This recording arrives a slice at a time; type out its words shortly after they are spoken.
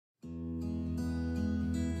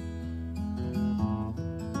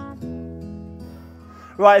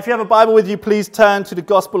Right, if you have a Bible with you, please turn to the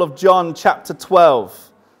Gospel of John, chapter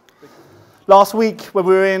 12. Last week, when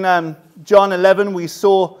we were in John 11, we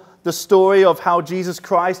saw the story of how Jesus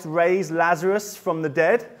Christ raised Lazarus from the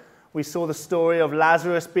dead. We saw the story of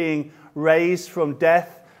Lazarus being raised from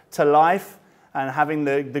death to life and having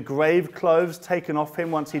the grave clothes taken off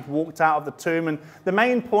him once he'd walked out of the tomb. And the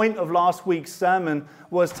main point of last week's sermon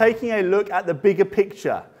was taking a look at the bigger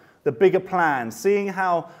picture, the bigger plan, seeing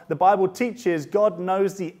how the Bible teaches God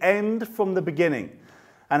knows the end from the beginning.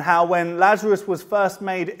 And how when Lazarus was first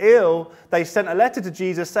made ill, they sent a letter to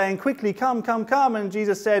Jesus saying, quickly, come, come, come. And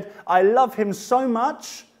Jesus said, I love him so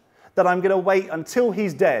much that I'm going to wait until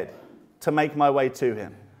he's dead to make my way to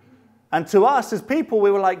him. And to us as people,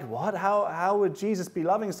 we were like, what? How would Jesus be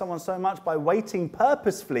loving someone so much by waiting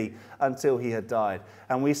purposefully until he had died?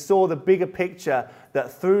 And we saw the bigger picture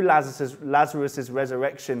that through Lazarus'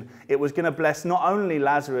 resurrection, it was going to bless not only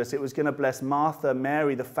Lazarus, it was going to bless Martha,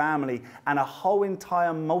 Mary, the family, and a whole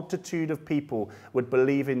entire multitude of people would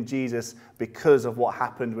believe in Jesus because of what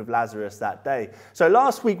happened with Lazarus that day. So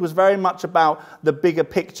last week was very much about the bigger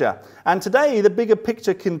picture. And today, the bigger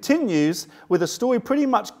picture continues with a story pretty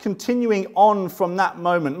much continuing on from that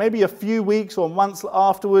moment, maybe a few weeks or months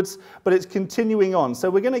afterwards, but it's continuing on. So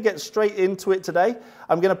we're going to get straight into it today.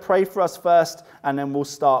 I'm going to pray for us first, and then we'll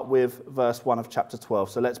start with verse 1 of chapter 12.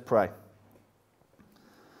 So let's pray.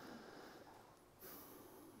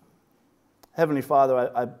 Heavenly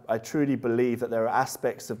Father, I truly believe that there are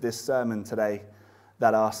aspects of this sermon today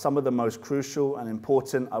that are some of the most crucial and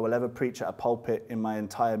important I will ever preach at a pulpit in my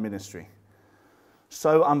entire ministry.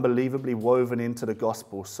 So unbelievably woven into the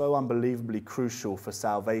gospel, so unbelievably crucial for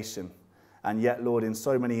salvation. And yet, Lord, in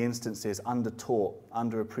so many instances, undertaught,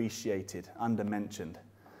 underappreciated, undermentioned.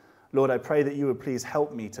 Lord, I pray that you would please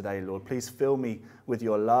help me today, Lord. Please fill me with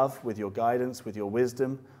your love, with your guidance, with your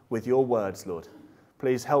wisdom, with your words, Lord.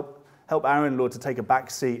 Please help Aaron, Lord, to take a back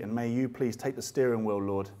seat, and may you please take the steering wheel,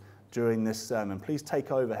 Lord, during this sermon. Please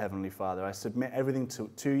take over, Heavenly Father. I submit everything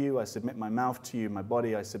to you. I submit my mouth to you, my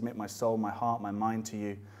body. I submit my soul, my heart, my mind to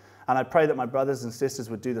you. And I pray that my brothers and sisters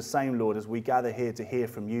would do the same, Lord, as we gather here to hear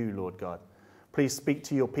from you, Lord God. Please speak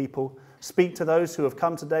to your people. Speak to those who have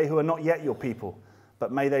come today who are not yet your people.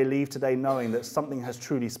 But may they leave today knowing that something has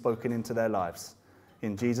truly spoken into their lives.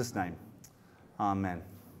 In Jesus' name, amen.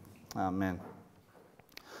 Amen.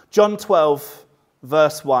 John 12,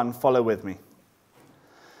 verse 1, follow with me.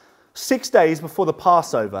 6 days before the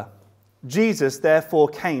Passover, Jesus therefore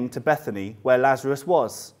came to Bethany where Lazarus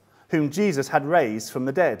was, whom Jesus had raised from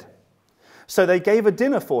the dead. So they gave a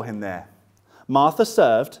dinner for him there. Martha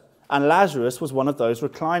served, and Lazarus was one of those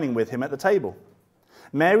reclining with him at the table.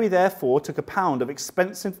 Mary therefore took a pound of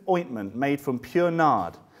expensive ointment made from pure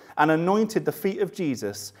nard and anointed the feet of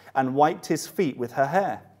Jesus and wiped his feet with her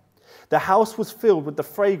hair. The house was filled with the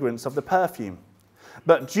fragrance of the perfume.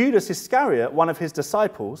 But Judas Iscariot, one of his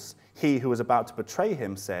disciples, he who was about to betray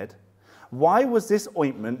him, said, "Why was this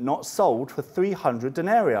ointment not sold for 300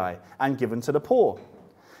 denarii and given to the poor?"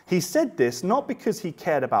 He said this not because he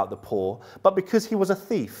cared about the poor, but because he was a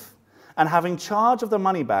thief. And having charge of the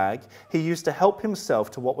money bag, he used to help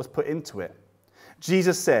himself to what was put into it.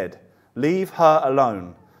 Jesus said, "Leave her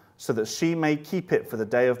alone, so that she may keep it for the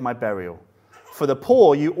day of my burial. For the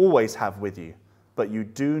poor you always have with you, but you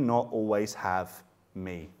do not always have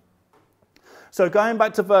me." So going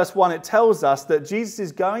back to verse 1, it tells us that Jesus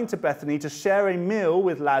is going to Bethany to share a meal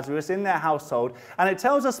with Lazarus in their household. And it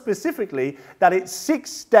tells us specifically that it's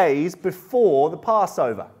 6 days before the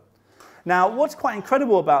Passover. Now, what's quite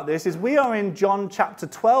incredible about this is we are in John chapter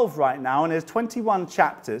 12 right now, and there's 21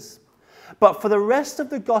 chapters. But for the rest of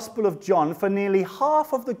the Gospel of John, for nearly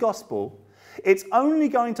half of the Gospel, it's only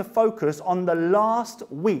going to focus on the last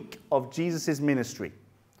week of Jesus' ministry.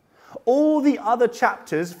 All the other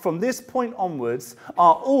chapters from this point onwards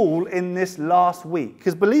are all in this last week.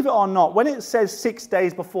 Because believe it or not, when it says 6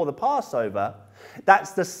 days before the Passover,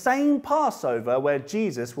 that's the same Passover where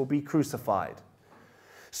Jesus will be crucified.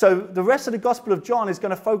 So the rest of the Gospel of John is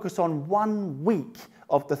going to focus on 1 week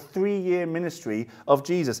of the 3-year ministry of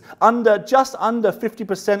Jesus. Just under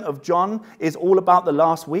 50% of John is all about the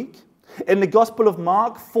last week. In the Gospel of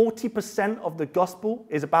Mark, 40% of the Gospel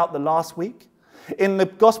is about the last week. In the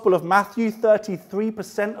Gospel of Matthew,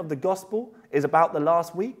 33% of the Gospel is about the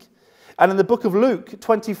last week. And in the book of Luke,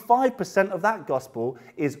 25% of that Gospel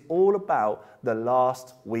is all about the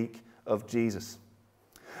last week of Jesus.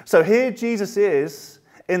 So here Jesus is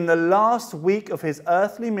in the last week of his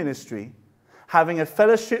earthly ministry, having a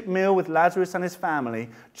fellowship meal with Lazarus and his family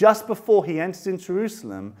just before he enters into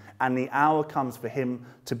Jerusalem, and the hour comes for him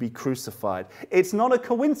to be crucified. It's not a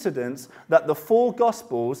coincidence that the 4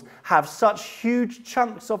 Gospels have such huge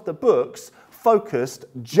chunks of the books focused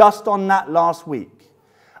just on that last week.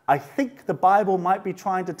 I think the Bible might be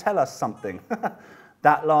trying to tell us something.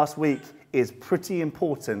 That last week is pretty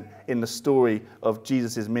important in the story of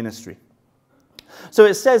Jesus' ministry. So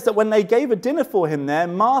it says that when they gave a dinner for him there,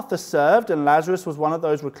 Martha served, and Lazarus was one of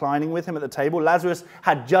those reclining with him at the table. Lazarus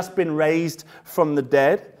had just been raised from the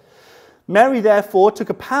dead. Mary therefore took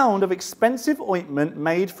a pound of expensive ointment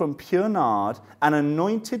made from pure nard and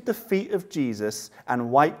anointed the feet of Jesus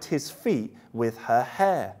and wiped his feet with her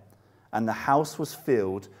hair. And the house was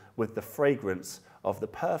filled with the fragrance of the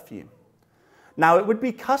perfume. Now, it would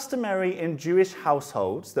be customary in Jewish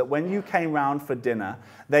households that when you came round for dinner,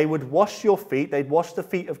 they would wash your feet, they'd wash the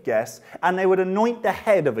feet of guests, and they would anoint the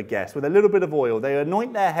head of a guest with a little bit of oil. They would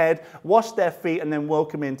anoint their head, wash their feet, and then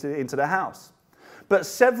welcome into the house. But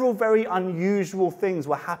several very unusual things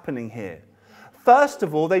were happening here. First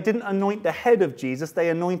of all, they didn't anoint the head of Jesus, they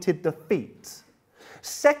anointed the feet.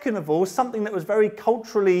 Second of all, something that was very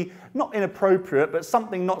culturally not inappropriate, but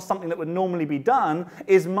not something that would normally be done,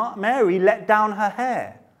 is Mary let down her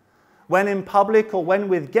hair. When in public or when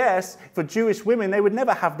with guests, for Jewish women, they would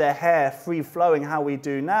never have their hair free-flowing how we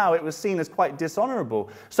do now. It was seen as quite dishonorable.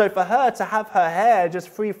 So for her to have her hair just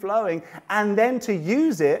free-flowing and then to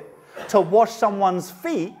use it to wash someone's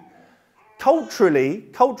feet,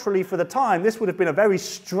 culturally for the time, this would have been a very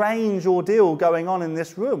strange ordeal going on in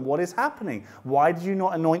this room. What is happening? Why did you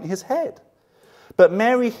not anoint his head? But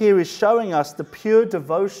Mary here is showing us the pure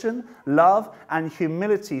devotion, love, and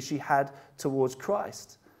humility she had towards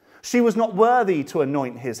Christ. She was not worthy to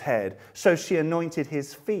anoint his head, so she anointed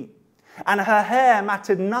his feet. And her hair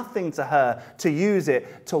mattered nothing to her to use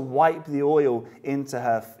it to wipe the oil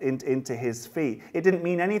into his feet. It didn't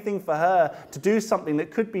mean anything for her to do something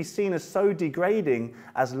that could be seen as so degrading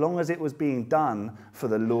as long as it was being done for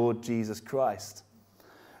the Lord Jesus Christ.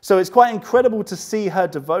 So it's quite incredible to see her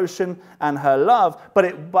devotion and her love,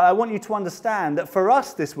 but I want you to understand that for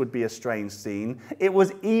us this would be a strange scene. It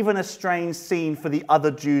was even a strange scene for the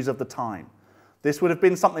other Jews of the time. This would have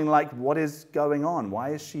been something like, what is going on? Why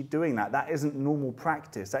is she doing that? That isn't normal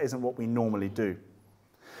practice. That isn't what we normally do.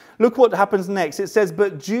 Look what happens next. It says,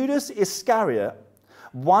 but Judas Iscariot,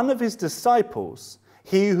 one of his disciples,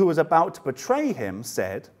 he who was about to betray him,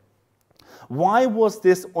 said, why was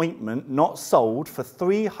this ointment not sold for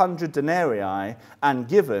 300 denarii and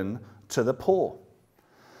given to the poor?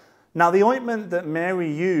 Now, the ointment that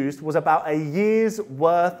Mary used was about a year's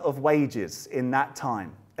worth of wages in that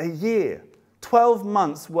time. A year. 12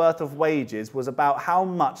 months worth of wages was about how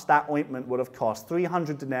much that ointment would have cost.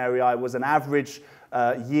 300 denarii was an average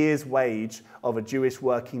year's wage of a Jewish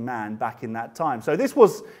working man back in that time. So this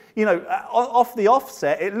was, off the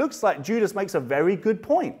offset, it looks like Judas makes a very good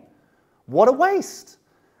point. What a waste.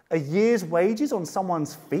 A year's wages on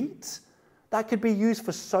someone's feet? That could be used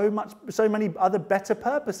for so many other better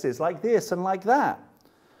purposes like this and like that.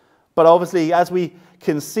 But obviously, as we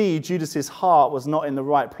can see, Judas's heart was not in the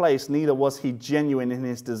right place, neither was he genuine in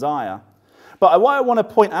his desire. But what I want to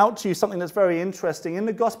point out to you, something that's very interesting. In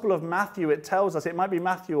the Gospel of Matthew, it tells us, it might be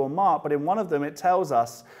Matthew or Mark, but in one of them it tells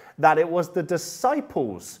us that it was the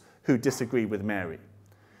disciples who disagreed with Mary.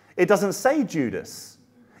 It doesn't say Judas.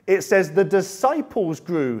 It says the disciples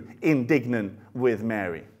grew indignant with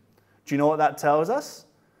Mary. Do you know what that tells us?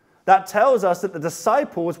 That tells us that the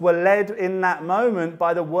disciples were led in that moment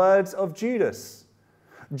by the words of Judas.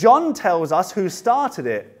 John tells us who started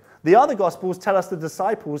it. The other Gospels tell us the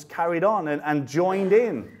disciples carried on and joined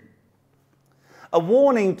in. A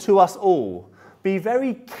warning to us all. Be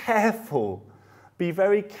very careful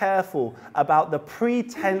about the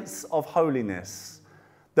pretense of holiness,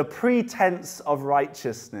 the pretense of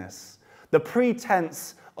righteousness, the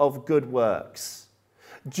pretense of good works.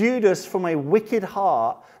 Judas, from a wicked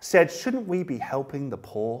heart, said, shouldn't we be helping the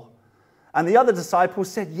poor? And the other disciples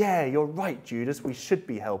said, yeah, you're right, Judas, we should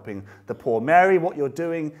be helping the poor. Mary, what you're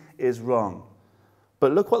doing is wrong.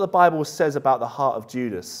 But look what the Bible says about the heart of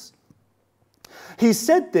Judas. He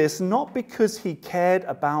said this not because he cared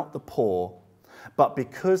about the poor, but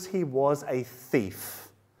because he was a thief.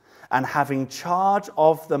 And having charge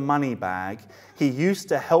of the money bag, he used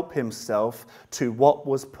to help himself to what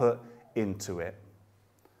was put into it.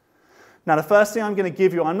 Now, the first thing I'm going to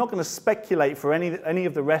give you, I'm not going to speculate for any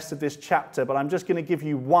of the rest of this chapter, but I'm just going to give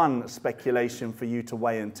you one speculation for you to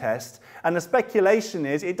weigh and test. And the speculation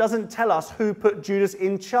is, it doesn't tell us who put Judas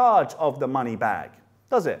in charge of the money bag,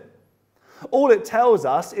 does it? All it tells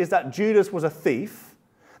us is that Judas was a thief,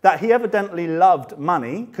 that he evidently loved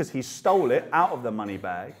money because he stole it out of the money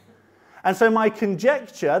bag. And so my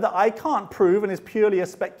conjecture that I can't prove and is purely a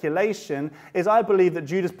speculation is I believe that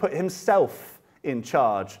Judas put himself in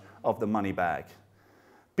charge of the money bag.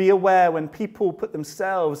 Be aware when people put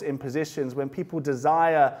themselves in positions, when people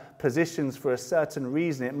desire positions for a certain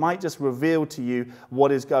reason, it might just reveal to you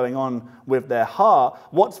what is going on with their heart.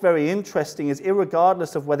 What's very interesting is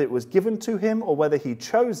irregardless of whether it was given to him or whether he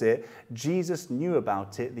chose it, Jesus knew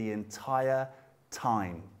about it the entire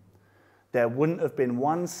time. There wouldn't have been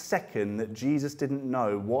 1 second that Jesus didn't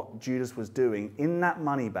know what Judas was doing in that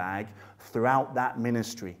money bag throughout that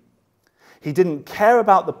ministry. He didn't care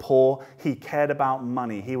about the poor, he cared about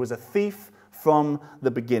money. He was a thief from the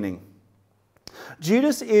beginning.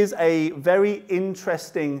 Judas is a very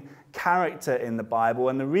interesting character in the Bible,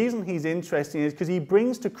 and the reason he's interesting is because he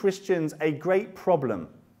brings to Christians a great problem.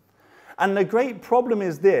 And the great problem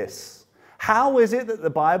is this: how is it that the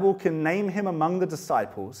Bible can name him among the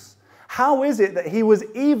disciples? How is it that he was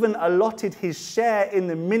even allotted his share in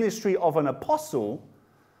the ministry of an apostle,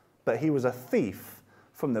 but he was a thief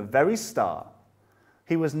from the very start?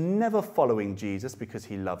 He was never following Jesus because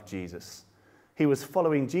he loved Jesus. He was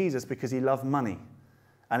following Jesus because he loved money,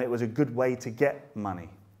 and it was a good way to get money.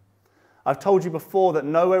 I've told you before that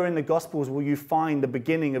nowhere in the Gospels will you find the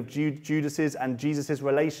beginning of Judas's and Jesus'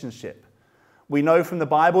 relationship. We know from the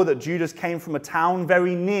Bible that Judas came from a town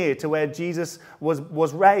very near to where Jesus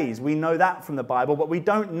was raised. We know that from the Bible, but we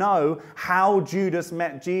don't know how Judas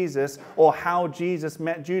met Jesus or how Jesus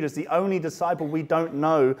met Judas, the only disciple we don't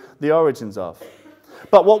know the origins of.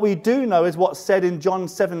 But what we do know is what's said in John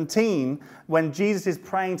 17 when Jesus is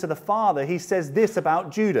praying to the Father. He says this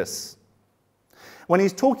about Judas. When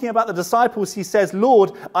he's talking about the disciples, he says,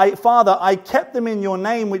 Lord, Father, I kept them in your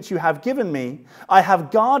name which you have given me. I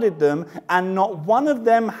have guarded them, and not one of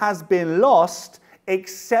them has been lost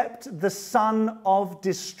except the son of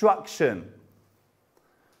destruction.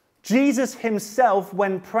 Jesus himself,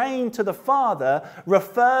 when praying to the Father,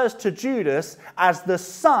 refers to Judas as the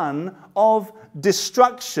son of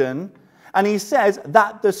destruction, and he says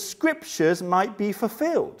that the scriptures might be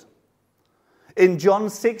fulfilled. In John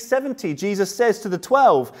 6:70, Jesus says to the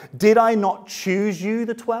 12, did I not choose you,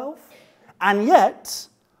 the 12? And yet,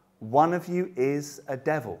 one of you is a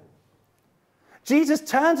devil. Jesus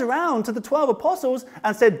turns around to the 12 apostles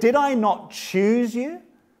and said, did I not choose you?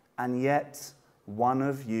 And yet, one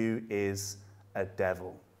of you is a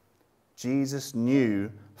devil. Jesus knew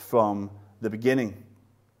from the beginning.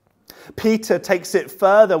 Peter takes it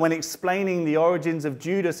further when explaining the origins of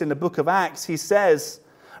Judas in the book of Acts. He says,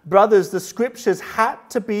 brothers, the scriptures had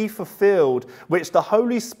to be fulfilled, which the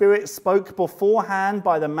Holy Spirit spoke beforehand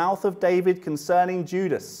by the mouth of David concerning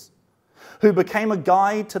Judas, who became a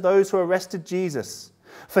guide to those who arrested Jesus.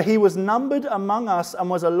 For he was numbered among us and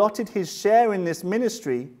was allotted his share in this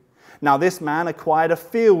ministry. Now this man acquired a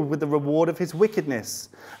field with the reward of his wickedness,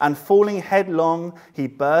 and falling headlong, he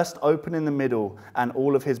burst open in the middle, and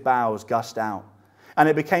all of his bowels gushed out. And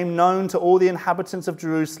it became known to all the inhabitants of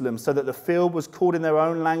Jerusalem, so that the field was called in their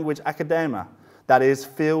own language Academa, that is,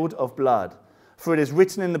 field of blood. For it is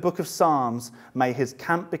written in the book of Psalms, may his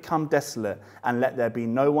camp become desolate, and let there be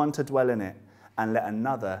no one to dwell in it, and let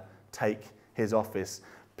another take his office.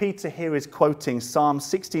 Peter here is quoting Psalm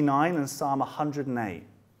 69 and Psalm 108.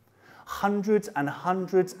 Hundreds and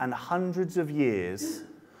hundreds and hundreds of years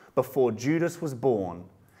before Judas was born,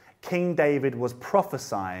 King David was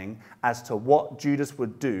prophesying as to what Judas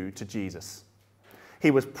would do to Jesus.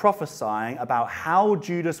 He was prophesying about how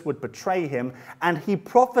Judas would betray him, and he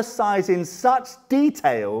prophesies in such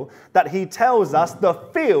detail that he tells us the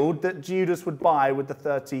field that Judas would buy with the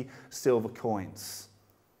 30 silver coins.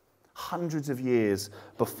 Hundreds of years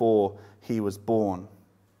before he was born.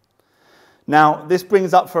 Now, this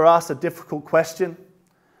brings up for us a difficult question,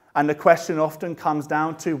 and the question often comes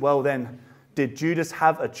down to, well then, did Judas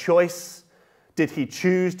have a choice? Did he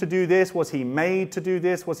choose to do this? Was he made to do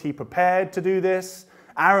this? Was he prepared to do this?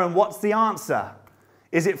 Aaron, what's the answer?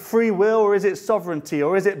 Is it free will, or is it sovereignty,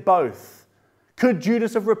 or is it both? Could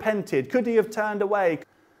Judas have repented? Could he have turned away?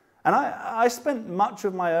 And I spent much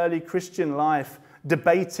of my early Christian life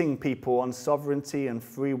debating people on sovereignty and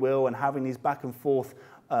free will and having these back and forth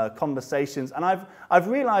conversations. And I've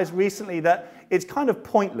realized recently that it's kind of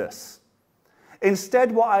pointless.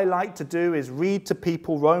 Instead, what I like to do is read to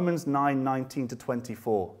people Romans 9:19 to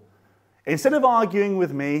 24. Instead of arguing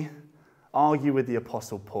with me, argue with the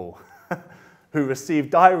Apostle Paul, who received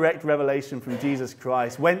direct revelation from Jesus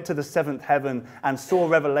Christ, went to the seventh heaven and saw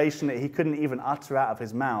revelation that he couldn't even utter out of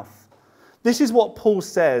his mouth. This is what Paul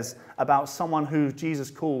says about someone who Jesus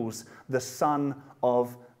calls the son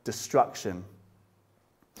of destruction.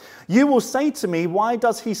 You will say to me, why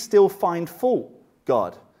does he still find fault,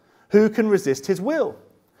 God? Who can resist his will?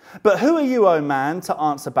 But who are you, O man, to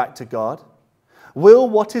answer back to God? Will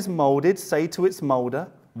what is molded say to its molder,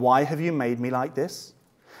 why have you made me like this?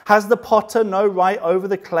 Has the potter no right over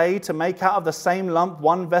the clay to make out of the same lump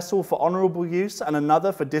one vessel for honorable use and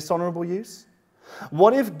another for dishonorable use?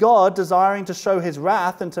 What if God, desiring to show his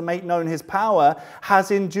wrath and to make known his power,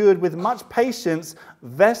 has endured with much patience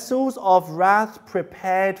vessels of wrath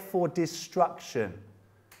prepared for destruction?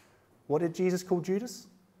 What did Jesus call Judas?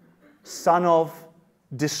 Son of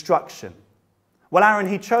destruction. Well, Aaron,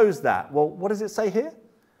 he chose that. Well, what does it say here?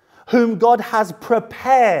 Whom God has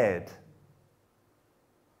prepared.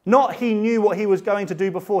 Not he knew what he was going to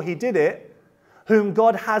do before he did it. Whom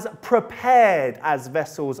God has prepared as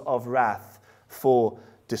vessels of wrath for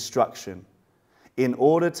destruction, in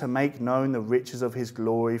order to make known the riches of his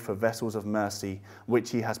glory for vessels of mercy, which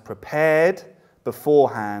he has prepared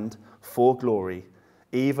beforehand for glory,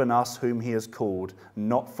 even us whom he has called,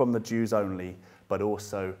 not from the Jews only, but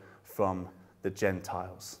also from the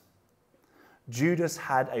Gentiles. Judas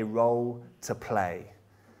had a role to play.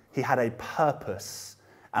 He had a purpose,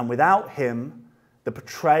 and without him, the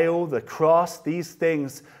betrayal, the cross, these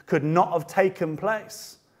things could not have taken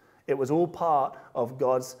place. It was all part of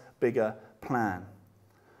God's bigger plan.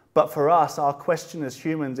 But for us, our question as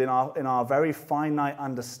humans, in our very finite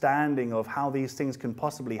understanding of how these things can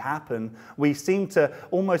possibly happen, we seem to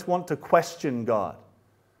almost want to question God.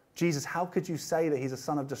 Jesus, how could you say that he's a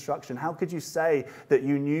son of destruction? How could you say that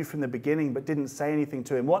you knew from the beginning but didn't say anything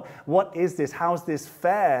to him? What is this? How's this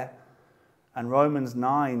fair? And Romans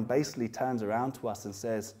 9 basically turns around to us and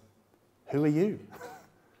says, who are you?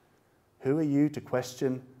 Who are you to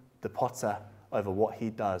question the potter over what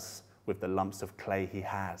he does with the lumps of clay he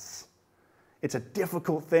has? It's a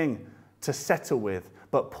difficult thing to settle with,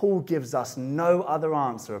 but Paul gives us no other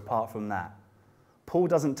answer apart from that. Paul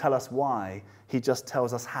doesn't tell us why, he just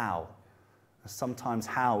tells us how. Sometimes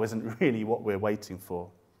how isn't really what we're waiting for.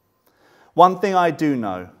 One thing I do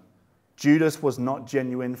know, Judas was not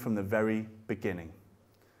genuine from the very beginning.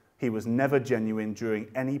 He was never genuine during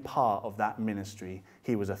any part of that ministry.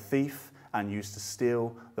 He was a thief and used to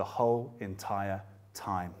steal the whole entire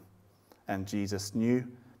time. And Jesus knew,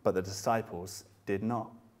 but the disciples did not.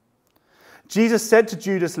 Jesus said to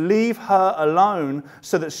Judas, leave her alone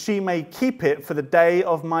so that she may keep it for the day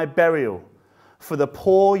of my burial. For the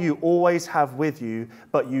poor you always have with you,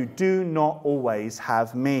 but you do not always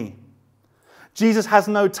have me. Jesus has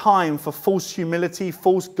no time for false humility,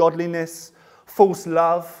 false godliness, false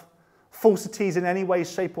love, falsities in any way,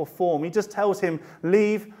 shape or form. He just tells him,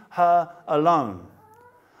 leave her alone.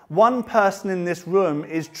 One person in this room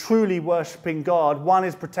is truly worshipping God. One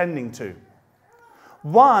is pretending to.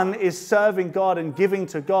 One is serving God and giving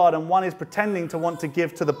to God, and one is pretending to want to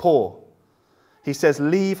give to the poor. He says,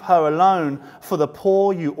 leave her alone, for the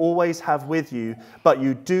poor you always have with you, but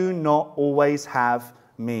you do not always have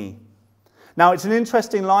me. Now, it's an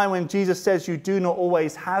interesting line when Jesus says, you do not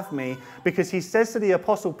always have me, because he says to the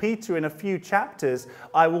Apostle Peter in a few chapters,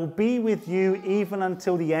 I will be with you even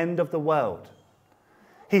until the end of the world.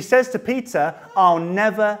 He says to Peter, I'll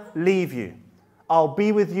never leave you. I'll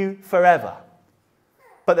be with you forever.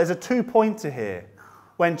 But there's a two-pointer here.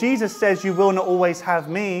 When Jesus says, you will not always have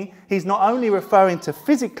me, he's not only referring to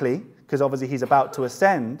physically, because obviously he's about to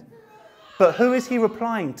ascend, but who is he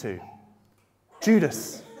replying to?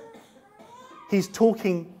 Judas. He's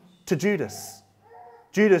talking to Judas.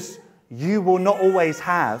 Judas, you will not always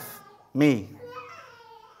have me.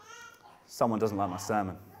 Someone doesn't like my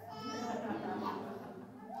sermon.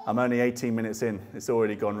 I'm only 18 minutes in. It's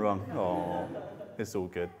already gone wrong. Oh, it's all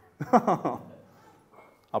good.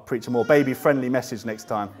 I'll preach a more baby-friendly message next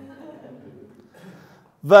time.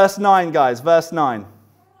 Verse 9, guys, verse 9.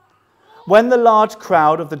 When the large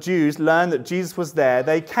crowd of the Jews learned that Jesus was there,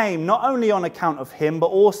 they came not only on account of him, but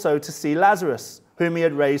also to see Lazarus, whom he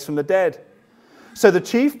had raised from the dead. So the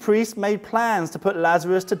chief priests made plans to put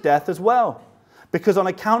Lazarus to death as well, because on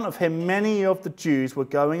account of him, many of the Jews were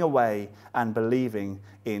going away and believing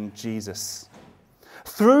in Jesus.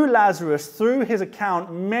 Through Lazarus, through his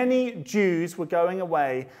account, many Jews were going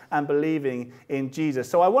away and believing in Jesus.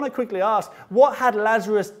 So I want to quickly ask, what had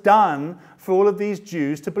Lazarus done for all of these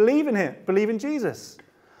Jews to believe in him, believe in Jesus?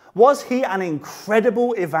 Was he an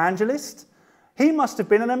incredible evangelist? He must have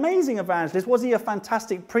been an amazing evangelist. Was he a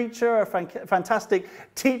fantastic preacher, a fantastic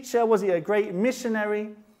teacher? Was he a great missionary?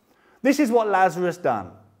 This is what Lazarus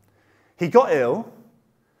done. He got ill,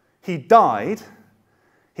 he died,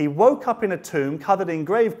 he woke up in a tomb covered in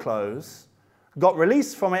grave clothes, got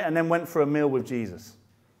released from it, and then went for a meal with Jesus.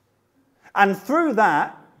 And through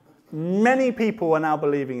that, Many people are now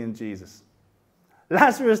believing in Jesus.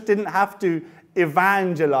 Lazarus didn't have to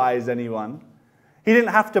evangelize anyone. He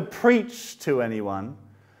didn't have to preach to anyone.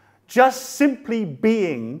 Just simply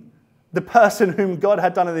being the person whom God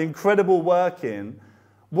had done an incredible work in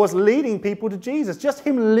was leading people to Jesus. Just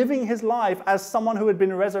him living his life as someone who had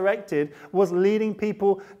been resurrected was leading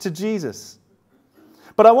people to Jesus.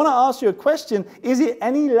 But I want to ask you a question. Is it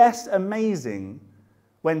any less amazing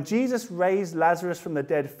when Jesus raised Lazarus from the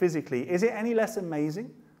dead physically? Is it any less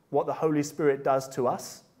amazing what the Holy Spirit does to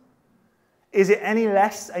us? Is it any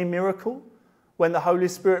less a miracle when the Holy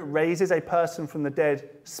Spirit raises a person from the dead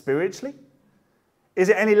spiritually? Is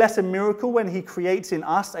it any less a miracle when he creates in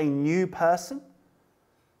us a new person?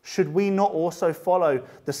 Should we not also follow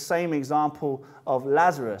the same example of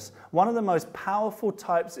Lazarus? One of the most powerful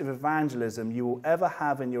types of evangelism you will ever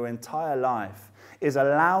have in your entire life is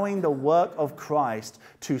allowing the work of Christ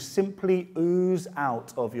to simply ooze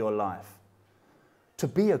out of your life. To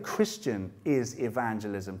be a Christian is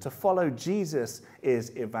evangelism. To follow Jesus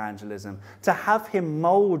is evangelism. To have him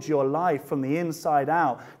mold your life from the inside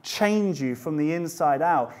out, change you from the inside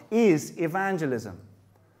out, is evangelism.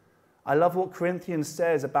 I love what Corinthians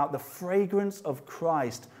says about the fragrance of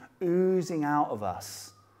Christ oozing out of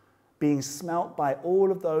us, being smelt by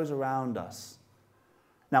all of those around us.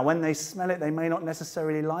 Now, when they smell it, they may not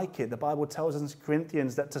necessarily like it. The Bible tells us in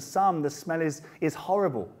Corinthians that to some, the smell is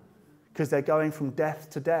horrible because they're going from death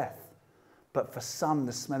to death. But for some,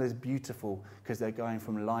 the smell is beautiful because they're going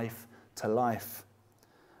from life to life.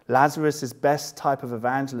 Lazarus' best type of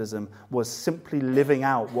evangelism was simply living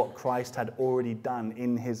out what Christ had already done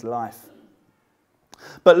in his life.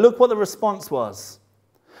 But look what the response was.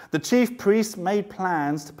 The chief priests made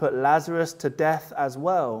plans to put Lazarus to death as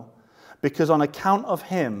well, because on account of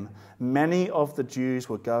him, many of the Jews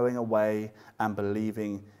were going away and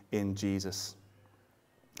believing in Jesus.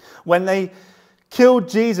 When they killed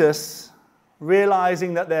Jesus,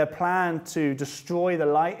 realizing that their plan to destroy the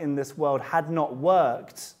light in this world had not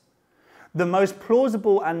worked, the most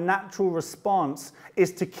plausible and natural response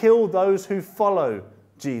is to kill those who follow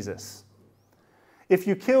Jesus. If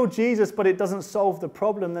you kill Jesus but it doesn't solve the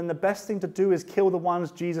problem, then the best thing to do is kill the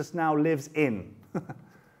ones Jesus now lives in.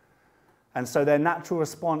 And so their natural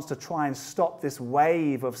response to try and stop this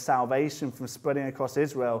wave of salvation from spreading across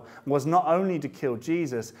Israel was not only to kill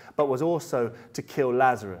Jesus, but was also to kill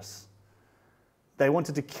Lazarus. They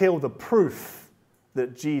wanted to kill the proof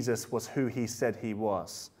that Jesus was who he said he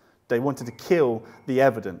was. They wanted to kill the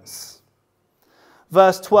evidence.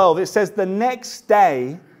 Verse 12, it says, the next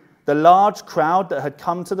day, the large crowd that had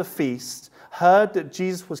come to the feast heard that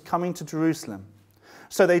Jesus was coming to Jerusalem.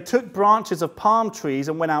 So they took branches of palm trees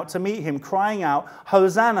and went out to meet him, crying out,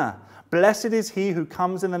 Hosanna! Blessed is he who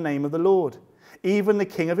comes in the name of the Lord, even the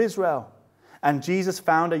King of Israel. And Jesus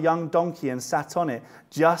found a young donkey and sat on it,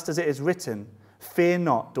 just as it is written, Fear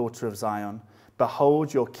not, daughter of Zion.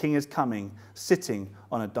 Behold, your king is coming, sitting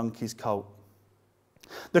on a donkey's colt.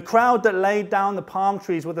 The crowd that laid down the palm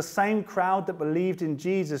trees were the same crowd that believed in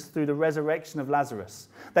Jesus through the resurrection of Lazarus.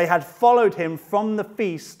 They had followed him from the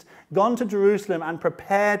feast, gone to Jerusalem, and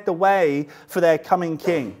prepared the way for their coming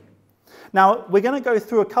king. Now, we're going to go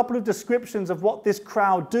through a couple of descriptions of what this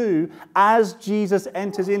crowd do as Jesus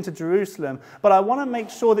enters into Jerusalem. But I want to make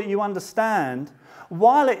sure that you understand,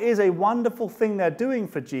 while it is a wonderful thing they're doing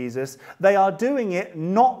for Jesus, they are doing it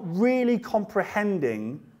not really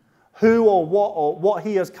comprehending who or what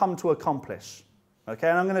he has come to accomplish. Okay,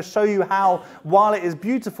 and I'm going to show you how, while it is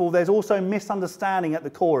beautiful, there's also misunderstanding at the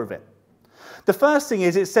core of it. The first thing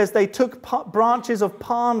is, it says they took branches of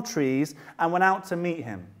palm trees and went out to meet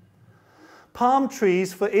him. Palm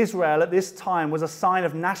trees for Israel at this time was a sign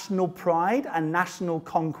of national pride and national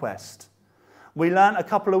conquest. We learned a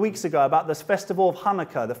couple of weeks ago about this festival of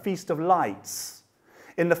Hanukkah, the Feast of Lights.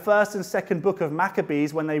 In the first and second book of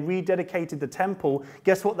Maccabees, when they rededicated the temple,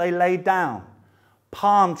 guess what they laid down?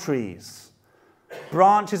 Palm trees.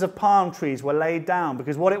 Branches of palm trees were laid down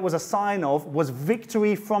because what it was a sign of was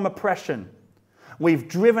victory from oppression. We've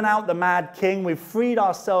driven out the mad king. We've freed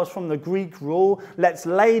ourselves from the Greek rule. Let's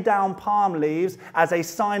lay down palm leaves as a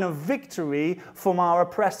sign of victory from our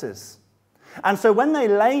oppressors. And so when they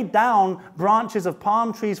laid down branches of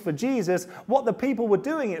palm trees for Jesus, what the people were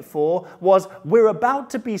doing it for was, we're about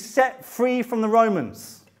to be set free from the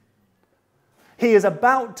Romans. He is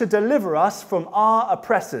about to deliver us from our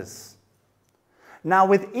oppressors. Now,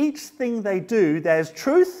 with each thing they do, there's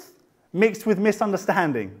truth mixed with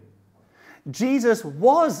misunderstanding. Jesus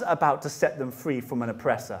was about to set them free from an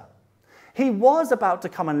oppressor. He was about to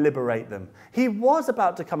come and liberate them. He was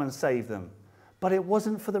about to come and save them. But it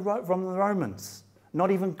wasn't from the Romans, not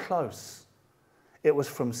even close. It was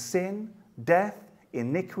from sin, death,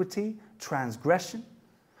 iniquity, transgression.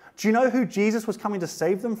 Do you know who Jesus was coming to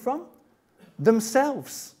save them from?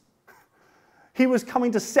 Themselves. He was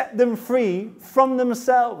coming to set them free from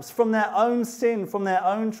themselves, from their own sin, from their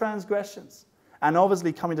own transgressions, and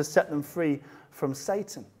obviously coming to set them free from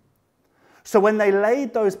Satan. So when they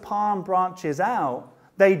laid those palm branches out,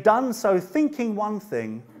 they done so thinking one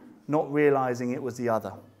thing, not realizing it was the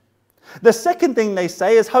other. The second thing they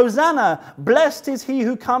say is, Hosanna, blessed is he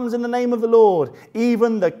who comes in the name of the Lord,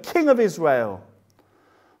 even the King of Israel.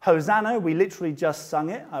 Hosanna, we literally just sung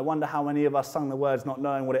it. I wonder how many of us sung the words not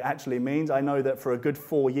knowing what it actually means. I know that for a good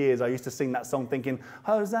 4 years I used to sing that song thinking,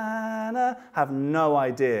 Hosanna, have no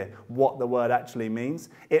idea what the word actually means.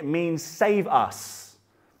 It means save us.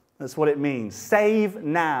 That's what it means. Save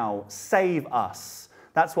now, save us.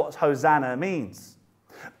 That's what Hosanna means.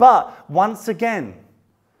 But once again,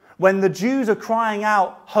 when the Jews are crying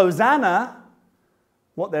out, Hosanna,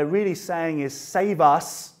 what they're really saying is save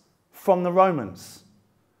us from the Romans.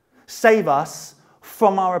 Save us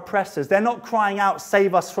from our oppressors. They're not crying out,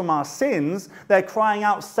 save us from our sins. They're crying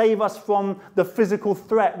out, save us from the physical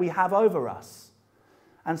threat we have over us.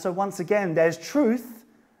 And so once again, there's truth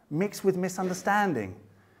mixed with misunderstanding.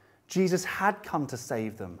 Jesus had come to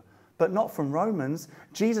save them, but not from Romans.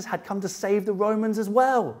 Jesus had come to save the Romans as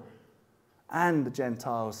well, and the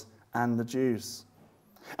Gentiles and the Jews.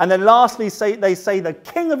 And then lastly, they say the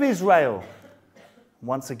King of Israel.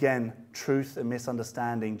 Once again, truth and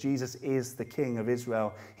misunderstanding. Jesus is the King of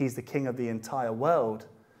Israel. He's the King of the entire world.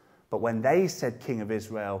 But when they said King of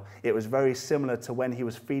Israel, it was very similar to when he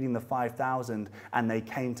was feeding the 5,000 and they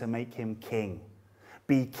came to make him king.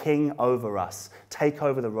 Be king over us. Take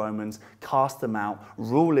over the Romans, cast them out,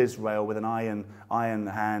 rule Israel with an iron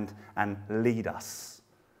hand, and lead us.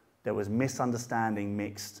 There was misunderstanding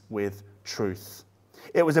mixed with truth.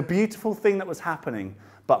 It was a beautiful thing that was happening,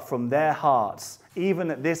 but from their hearts,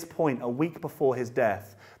 even at this point, a week before his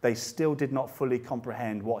death, they still did not fully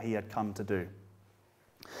comprehend what he had come to do.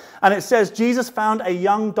 And it says, Jesus found a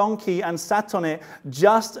young donkey and sat on it,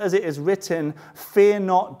 just as it is written, Fear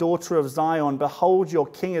not, daughter of Zion, behold, your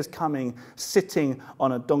king is coming, sitting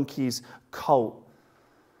on a donkey's colt.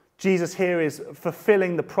 Jesus here is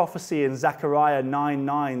fulfilling the prophecy in Zechariah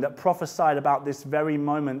 9:9 that prophesied about this very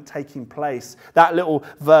moment taking place. That little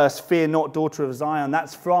verse, fear not, daughter of Zion,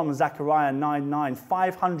 that's from Zechariah 9:9,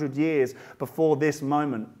 500 years before this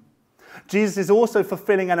moment. Jesus is also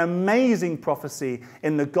fulfilling an amazing prophecy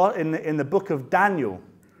in the book of Daniel.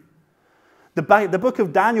 The book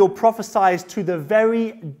of Daniel prophesies to the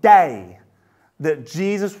very day that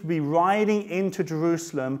Jesus would be riding into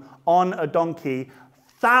Jerusalem on a donkey,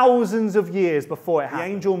 thousands of years before it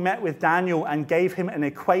happened. The angel met with Daniel and gave him an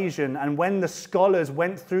equation, and when the scholars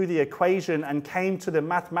went through the equation and came to the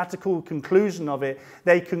mathematical conclusion of it,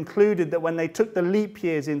 they concluded that when they took the leap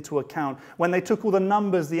years into account, when they took all the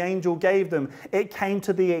numbers the angel gave them, it came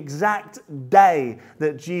to the exact day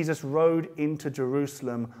that Jesus rode into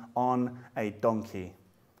Jerusalem on a donkey.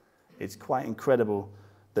 It's quite incredible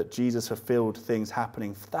that Jesus fulfilled things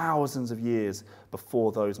happening thousands of years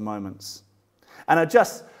before those moments. And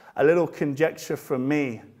just a little conjecture from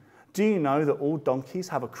me. Do you know that all donkeys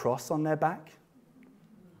have a cross on their back?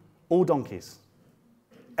 All donkeys.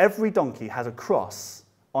 Every donkey has a cross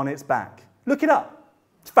on its back. Look it up.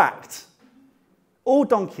 It's fact. All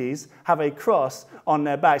donkeys have a cross on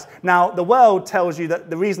their backs. Now, the world tells you that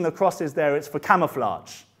the reason the cross is there, it's for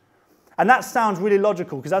camouflage. And that sounds really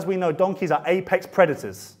logical because, as we know, donkeys are apex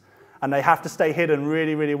predators. And they have to stay hidden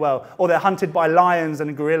really, really well. Or they're hunted by lions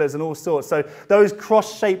and gorillas and all sorts. So those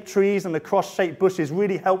cross-shaped trees and the cross-shaped bushes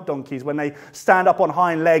really help donkeys when they stand up on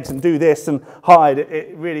hind legs and do this and hide.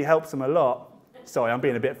 It really helps them a lot. Sorry, I'm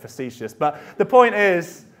being a bit facetious. But the point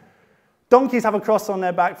is, donkeys have a cross on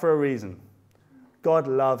their back for a reason. God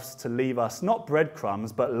loves to leave us not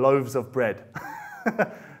breadcrumbs, but loaves of bread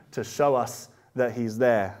to show us that he's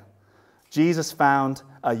there. Jesus found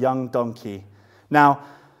a young donkey. Now,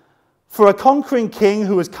 for a conquering king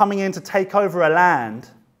who was coming in to take over a land,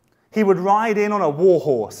 he would ride in on a war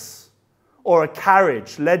horse or a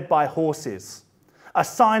carriage led by horses, a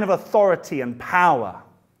sign of authority and power.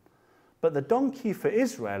 But the donkey for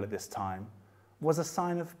Israel at this time was a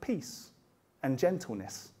sign of peace and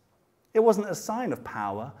gentleness. It wasn't a sign of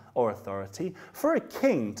power or authority. For a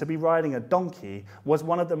king to be riding a donkey was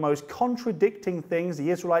one of the most contradicting things the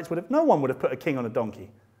Israelites would have. No one would have put a king on a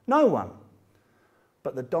donkey. No one.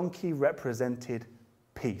 But the donkey represented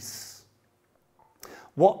peace.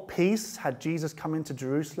 What peace had Jesus come into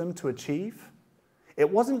Jerusalem to achieve? It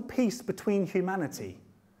wasn't peace between humanity.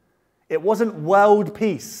 It wasn't world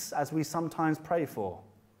peace, as we sometimes pray for.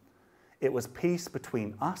 It was peace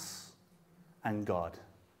between us and God.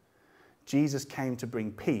 Jesus came to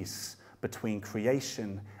bring peace between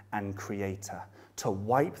creation and creator, to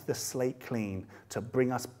wipe the slate clean, to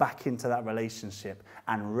bring us back into that relationship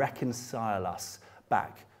and reconcile us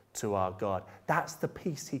back to our God. That's the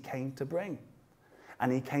peace he came to bring.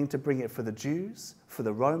 And he came to bring it for the Jews, for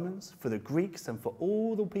the Romans, for the Greeks, and for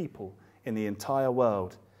all the people in the entire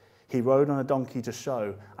world. He rode on a donkey to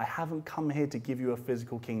show, I haven't come here to give you a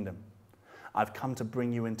physical kingdom. I've come to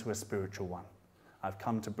bring you into a spiritual one. I've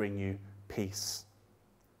come to bring you peace.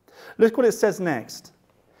 Look what it says next.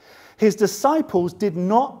 His disciples did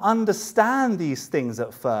not understand these things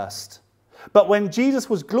at first. But when Jesus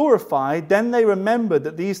was glorified, then they remembered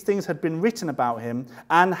that these things had been written about him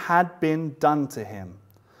and had been done to him.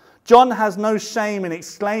 John has no shame in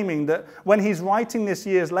exclaiming that when he's writing this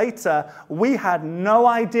years later, we had no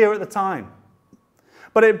idea at the time.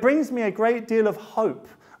 But it brings me a great deal of hope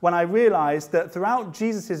when I realize that throughout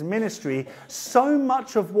Jesus' ministry, so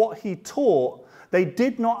much of what he taught, they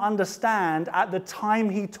did not understand at the time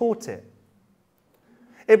he taught it.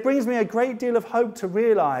 It brings me a great deal of hope to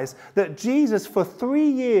realize that Jesus for 3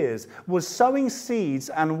 years was sowing seeds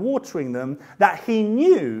and watering them that he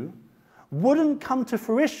knew wouldn't come to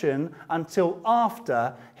fruition until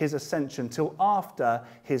after his ascension, till after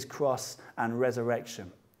his cross and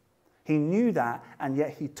resurrection. He knew that, and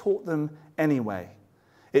yet he taught them anyway.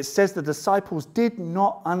 It says the disciples did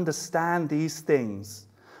not understand these things,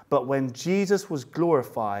 but when Jesus was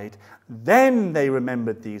glorified, then they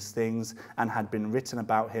remembered these things and had been written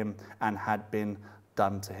about him and had been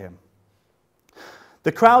done to him.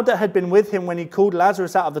 The crowd that had been with him when he called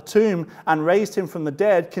Lazarus out of the tomb and raised him from the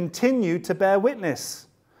dead continued to bear witness.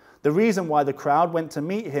 The reason why the crowd went to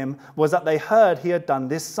meet him was that they heard he had done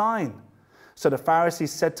this sign. So the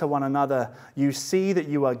Pharisees said to one another, "You see that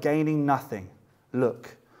you are gaining nothing.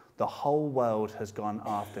 Look, the whole world has gone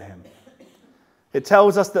after him." It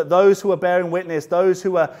tells us that those who are bearing witness, those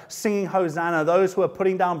who are singing Hosanna, those who are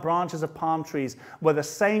putting down branches of palm trees, were the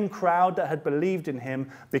same crowd that had believed in him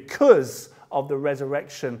because of the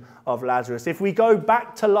resurrection of Lazarus. If we go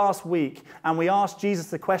back to last week and we ask Jesus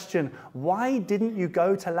the question, why didn't you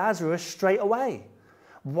go to Lazarus straight away?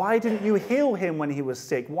 Why didn't you heal him when he was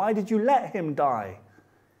sick? Why did you let him die?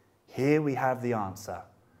 Here we have the answer.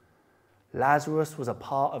 Lazarus was a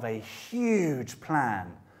part of a huge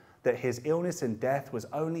plan that his illness and death was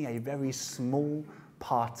only a very small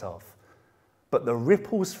part of. But the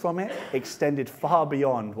ripples from it extended far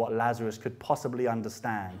beyond what Lazarus could possibly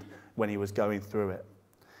understand when he was going through it.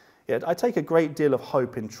 Yet I take a great deal of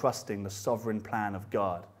hope in trusting the sovereign plan of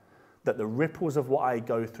God, that the ripples of what I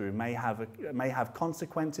go through may have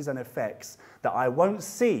consequences and effects that I won't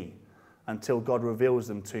see until God reveals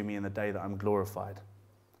them to me in the day that I'm glorified,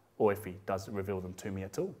 or if he doesn't reveal them to me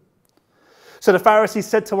at all. So the Pharisees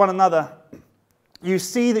said to one another, "You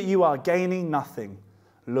see that you are gaining nothing.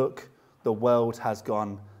 Look, the world has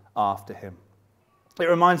gone after him." It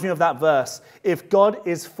reminds me of that verse, "If God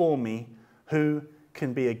is for me, who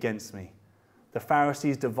can be against me?" The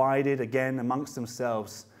Pharisees, divided again amongst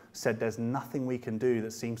themselves, said there's nothing we can do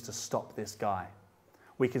that seems to stop this guy.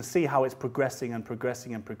 We can see how it's progressing and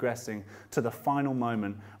progressing and progressing to the final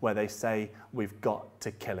moment where they say, we've got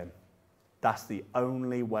to kill him. That's the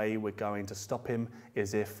only way we're going to stop him,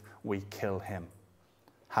 is if we kill him.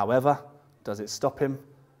 However, does it stop him?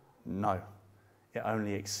 No. It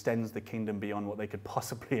only extends the kingdom beyond what they could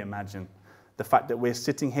possibly imagine. The fact that we're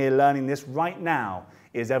sitting here learning this right now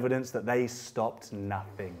is evidence that they stopped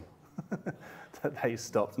nothing. That they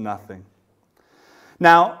stopped nothing.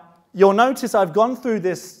 Now, you'll notice I've gone through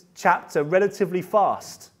this chapter relatively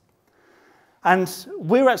fast. And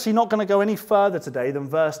we're actually not going to go any further today than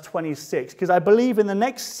verse 26, because I believe in the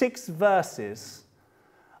next 6 verses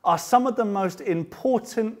are some of the most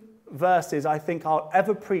important verses I think I'll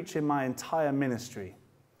ever preach in my entire ministry.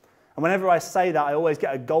 And whenever I say that, I always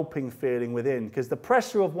get a gulping feeling within, because the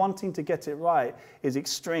pressure of wanting to get it right is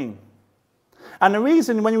extreme. And the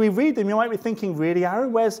reason, when we read them, you might be thinking, really,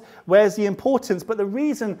 Aaron, where's the importance? But the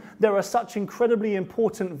reason there are such incredibly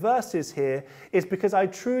important verses here is because I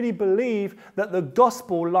truly believe that the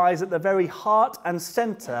gospel lies at the very heart and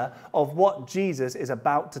center of what Jesus is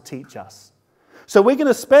about to teach us. So we're going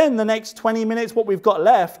to spend the next 20 minutes, what we've got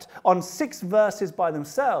left, on 6 verses by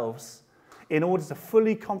themselves in order to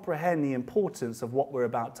fully comprehend the importance of what we're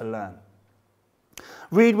about to learn.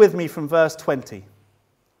 Read with me from verse 20.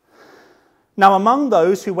 Now among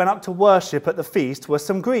those who went up to worship at the feast were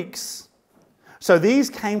some Greeks. So these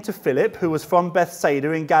came to Philip, who was from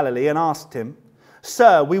Bethsaida in Galilee, and asked him,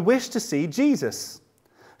 "Sir, we wish to see Jesus."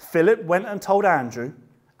 Philip went and told Andrew.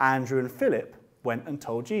 Andrew and Philip went and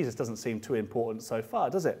told Jesus. Doesn't seem too important so far,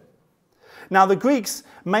 does it? Now, the Greeks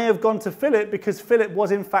may have gone to Philip because Philip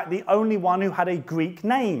was, in fact, the only one who had a Greek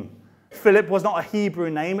name. Philip was not a Hebrew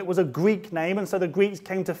name, it was a Greek name, and so the Greeks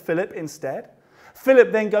came to Philip instead.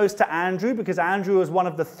 Philip then goes to Andrew because Andrew was one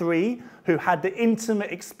of the three who had the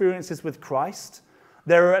intimate experiences with Christ.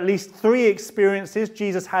 There are at least 3 experiences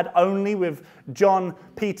Jesus had only with John,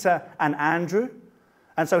 Peter, and Andrew.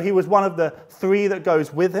 And so he was one of the 3 that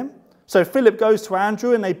goes with him. So Philip goes to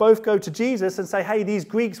Andrew and they both go to Jesus and say, hey, these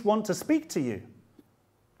Greeks want to speak to you.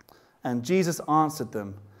 And Jesus answered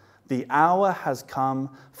them, the hour has come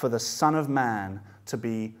for the Son of Man to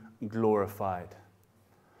be glorified.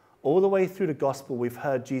 All the way through the gospel, we've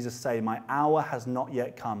heard Jesus say, my hour has not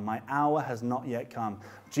yet come. My hour has not yet come.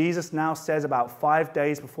 Jesus now says about 5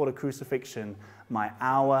 days before the crucifixion, my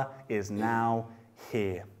hour is now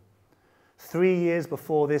here. 3 years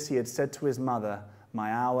before this, he had said to his mother,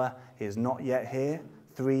 my hour is not yet here.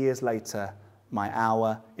 3 years later, my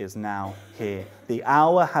hour is now here. The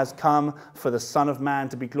hour has come for the Son of Man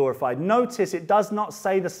to be glorified. Notice it does not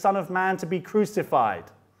say the Son of Man to be crucified.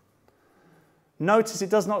 Notice it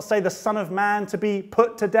does not say the Son of Man to be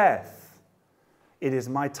put to death. It is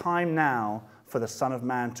my time now for the Son of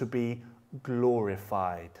Man to be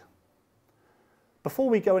glorified. Before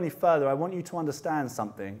we go any further, I want you to understand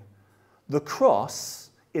something. The cross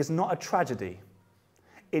is not a tragedy.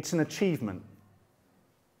 It's an achievement.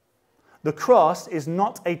 The cross is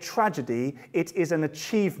not a tragedy, it is an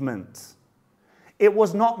achievement. It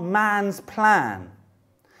was not man's plan.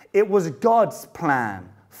 It was God's plan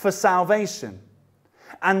for salvation.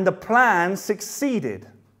 And the plan succeeded.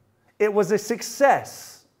 It was a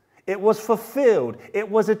success. It was fulfilled. It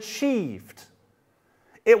was achieved.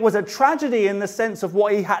 It was a tragedy in the sense of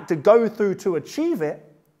what he had to go through to achieve it.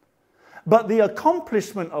 But the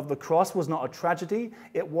accomplishment of the cross was not a tragedy.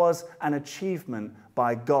 It was an achievement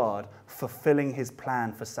by God fulfilling his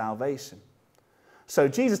plan for salvation. So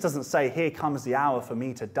Jesus doesn't say, here comes the hour for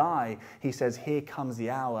me to die. He says, here comes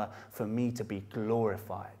the hour for me to be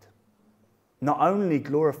glorified. Not only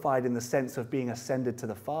glorified in the sense of being ascended to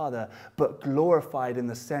the Father, but glorified in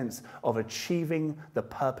the sense of achieving the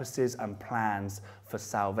purposes and plans for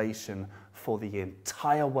salvation for the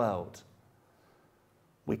entire world.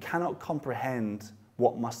 We cannot comprehend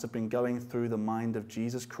what must have been going through the mind of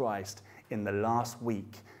Jesus Christ in the last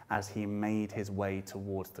week as he made his way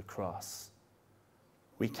towards the cross.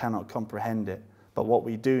 We cannot comprehend it, but what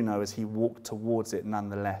we do know is he walked towards it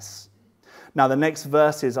nonetheless. Now, the next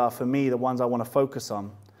verses are, for me, the ones I want to focus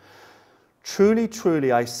on. Truly,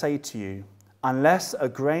 truly, I say to you, unless a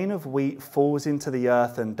grain of wheat falls into the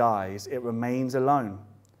earth and dies, it remains alone.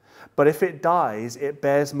 But if it dies, it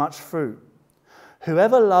bears much fruit.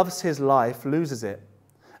 Whoever loves his life loses it,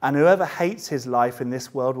 and whoever hates his life in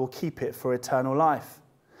this world will keep it for eternal life.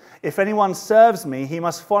 If anyone serves me, he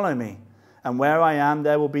must follow me, and where I am,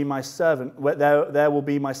 there will be my servant. There will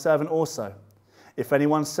be my servant also. If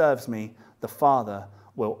anyone serves me, the Father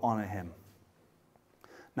will honor him.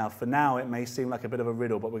 Now, for now, it may seem like a bit of a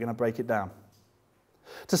riddle, but we're going to break it down.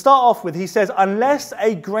 To start off with, he says, unless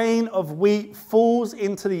a grain of wheat falls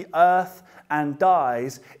into the earth and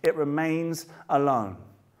dies, it remains alone.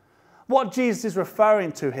 What Jesus is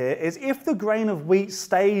referring to here is if the grain of wheat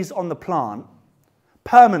stays on the plant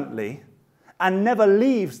permanently and never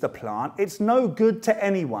leaves the plant, it's no good to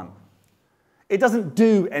anyone. It doesn't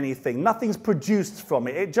do anything. Nothing's produced from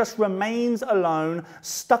it. It just remains alone,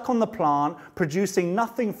 stuck on the plant, producing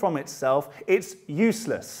nothing from itself. It's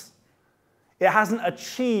useless. It hasn't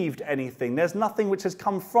achieved anything. There's nothing which has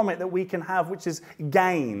come from it that we can have, which is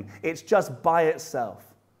gain. It's just by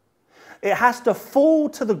itself. It has to fall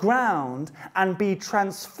to the ground and be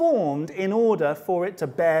transformed in order for it to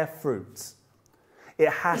bear fruit.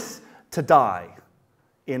 It has to die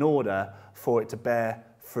in order for it to bear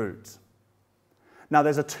fruit. Now,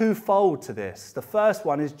 there's a twofold to this. The first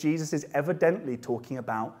one is Jesus is evidently talking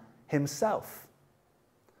about himself.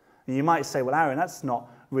 And you might say, well, Aaron, that's not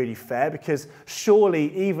really fair, because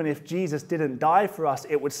surely even if Jesus didn't die for us,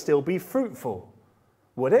 it would still be fruitful.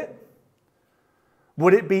 Would it?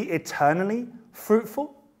 Would it be eternally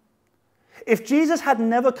fruitful? If Jesus had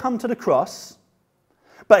never come to the cross,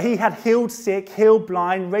 but he had healed sick, healed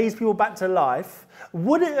blind, raised people back to life,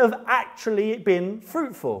 would it have actually been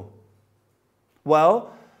fruitful?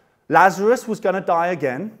 Well, Lazarus was going to die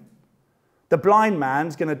again. The blind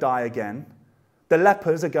man's going to die again. The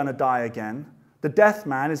lepers are going to die again. The deaf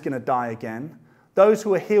man is going to die again. Those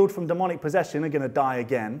who are healed from demonic possession are going to die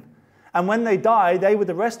again. And when they die, they with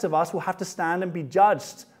the rest of us will have to stand and be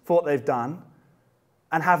judged for what they've done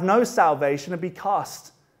and have no salvation and be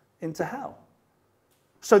cast into hell.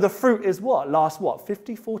 So the fruit is what? Last what?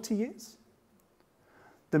 50, 40 years?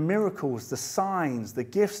 The miracles, the signs, the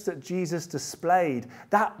gifts that Jesus displayed,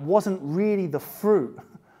 that wasn't really the fruit.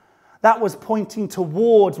 That was pointing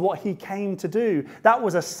towards what he came to do. That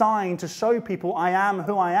was a sign to show people, I am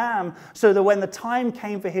who I am, so that when the time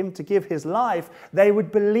came for him to give his life, they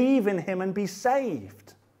would believe in him and be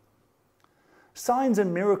saved. Signs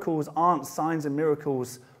and miracles aren't signs and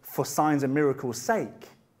miracles for signs and miracles' sake.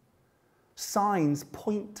 Signs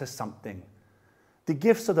point to something. The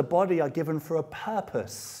gifts of the body are given for a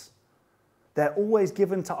purpose. They're always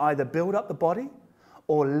given to either build up the body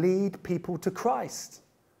or lead people to Christ.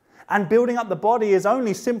 And building up the body is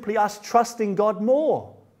only simply us trusting God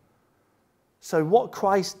more. So what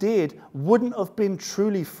Christ did wouldn't have been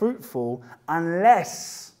truly fruitful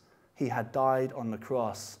unless he had died on the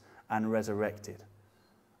cross and resurrected.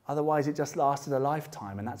 Otherwise, it just lasted a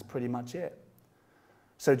lifetime, and that's pretty much it.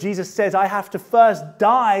 So Jesus says, I have to first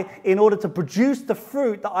die in order to produce the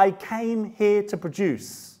fruit that I came here to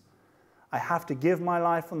produce. I have to give my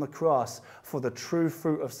life on the cross for the true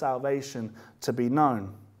fruit of salvation to be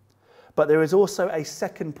known. But there is also a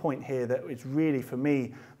second point here that is really, for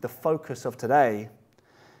me, the focus of today.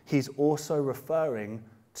 He's also referring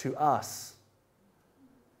to us.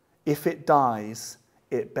 If it dies,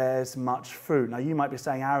 it bears much fruit. Now, you might be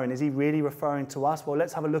saying, Aaron, is he really referring to us? Well,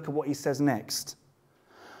 let's have a look at what he says next.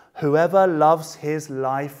 Whoever loves his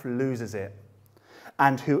life loses it,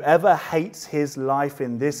 and whoever hates his life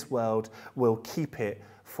in this world will keep it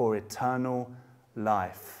for eternal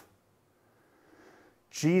life.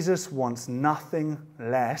 Jesus wants nothing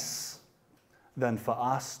less than for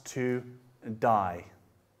us to die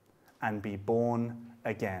and be born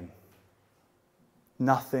again.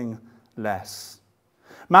 Nothing less.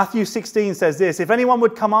 Matthew 16 says this, if anyone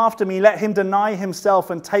would come after me, let him deny himself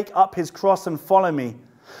and take up his cross and follow me.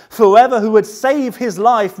 For whoever who would save his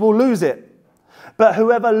life will lose it. But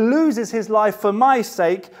whoever loses his life for my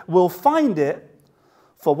sake will find it.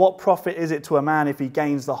 For what profit is it to a man if he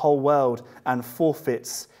gains the whole world and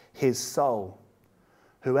forfeits his soul?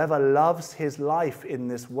 Whoever loves his life in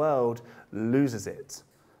this world loses it.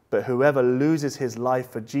 But whoever loses his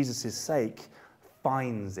life for Jesus' sake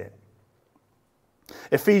finds it.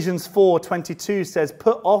 Ephesians 4:22 says,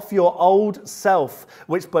 put off your old self,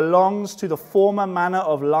 which belongs to the former manner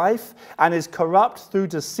of life and is corrupt through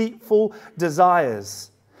deceitful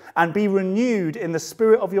desires, and be renewed in the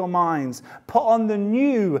spirit of your minds. Put on the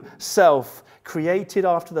new self, created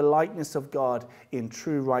after the likeness of God in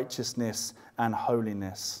true righteousness and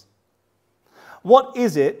holiness. What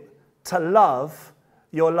is it to love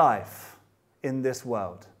your life in this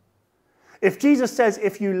world? If Jesus says,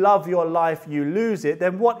 if you love your life, you lose it,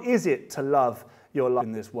 then what is it to love your life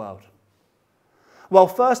in this world? Well,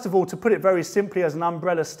 first of all, to put it very simply as an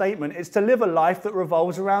umbrella statement, it's to live a life that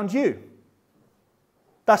revolves around you.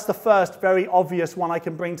 That's the first very obvious one I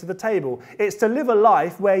can bring to the table. It's to live a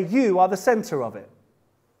life where you are the center of it.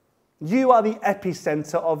 You are the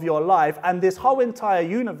epicenter of your life, and this whole entire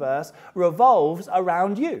universe revolves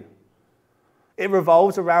around you. It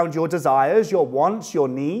revolves around your desires, your wants, your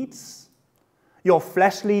needs, your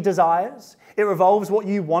fleshly desires. It revolves what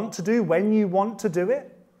you want to do when you want to do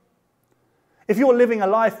it. If you're living a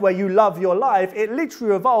life where you love your life, it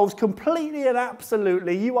literally revolves completely and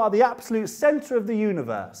absolutely. You are the absolute center of the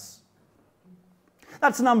universe.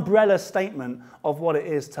 That's an umbrella statement of what it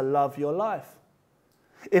is to love your life.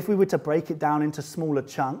 If we were to break it down into smaller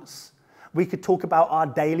chunks, we could talk about our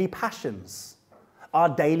daily passions, our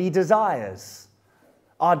daily desires,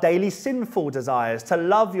 our daily sinful desires. To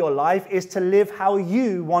love your life is to live how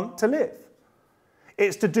you want to live.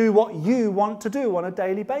 It's to do what you want to do on a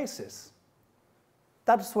daily basis.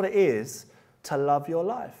 That's what it is to love your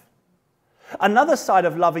life. Another side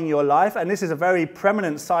of loving your life, and this is a very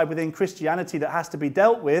prominent side within Christianity that has to be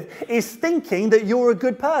dealt with, is thinking that you're a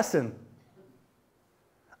good person.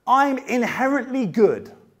 I'm inherently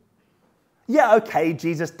good. Yeah, okay,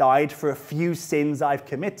 Jesus died for a few sins I've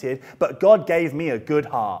committed, but God gave me a good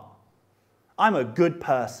heart. I'm a good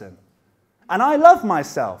person. And I love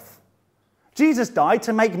myself. Jesus died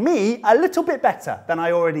to make me a little bit better than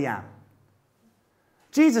I already am.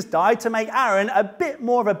 Jesus died to make Aaron a bit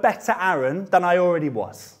more of a better Aaron than I already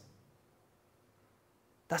was.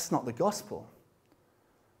 That's not the gospel.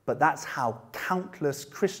 But that's how countless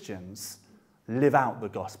Christians live out the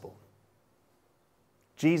gospel.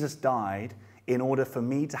 Jesus died in order for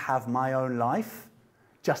me to have my own life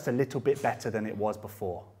just a little bit better than it was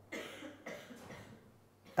before.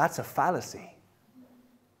 That's a fallacy.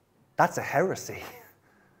 That's a heresy.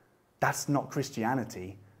 That's not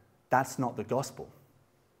Christianity. That's not the gospel.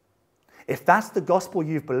 If that's the gospel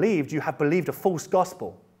you've believed, you have believed a false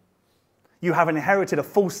gospel. You have inherited a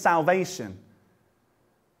false salvation.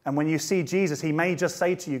 And when you see Jesus, he may just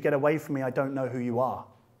say to you, get away from me, I don't know who you are.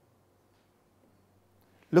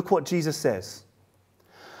 Look what Jesus says.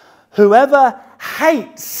 Whoever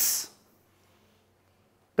hates,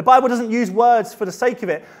 the Bible doesn't use words for the sake of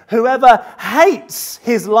it. Whoever hates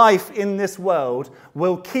his life in this world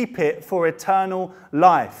will keep it for eternal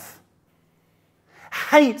life.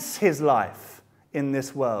 Hates his life in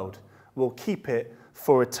this world will keep it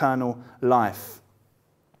for eternal life.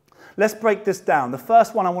 Let's break this down. The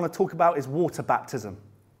first one I want to talk about is water baptism.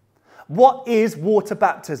 What is water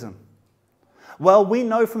baptism? Well, we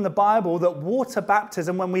know from the Bible that water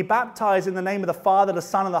baptism, when we baptize in the name of the Father, the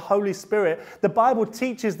Son, and the Holy Spirit, the Bible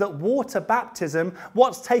teaches that water baptism,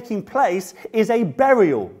 what's taking place, is a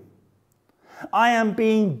burial. I am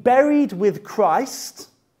being buried with Christ,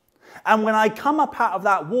 and when I come up out of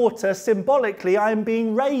that water, symbolically, I am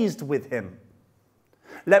being raised with him.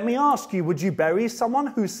 Let me ask you, would you bury someone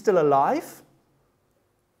who's still alive?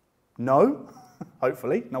 No.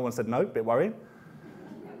 Hopefully. No one said no. Bit worrying.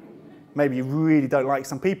 Maybe you really don't like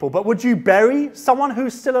some people. But would you bury someone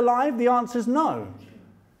who's still alive? The answer is no.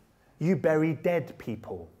 You bury dead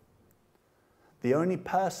people. The only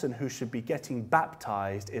person who should be getting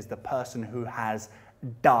baptized is the person who has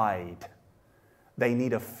died. They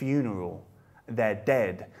need a funeral. They're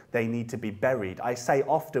dead. They need to be buried. I say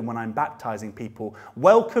often when I'm baptizing people,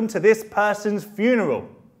 welcome to this person's funeral.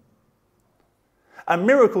 A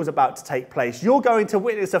miracle's about to take place. You're going to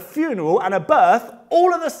witness a funeral and a birth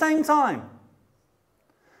all at the same time.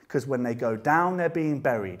 Because when they go down, they're being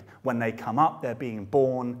buried. When they come up, they're being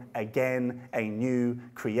born again, a new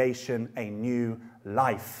creation, a new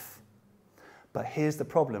life. But here's the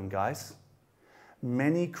problem, guys.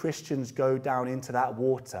 Many Christians go down into that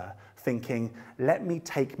water thinking, let me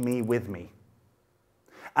take me with me.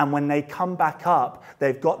 And when they come back up,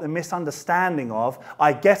 they've got the misunderstanding of,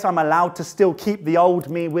 I guess I'm allowed to still keep the old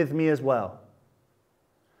me with me as well.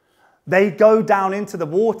 They go down into the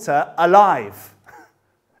water alive,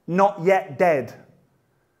 not yet dead.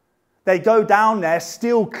 They go down there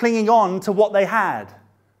still clinging on to what they had.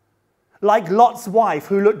 Like Lot's wife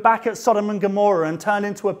who looked back at Sodom and Gomorrah and turned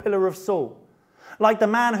into a pillar of salt. Like the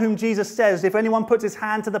man whom Jesus says, if anyone puts his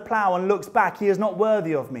hand to the plow and looks back, he is not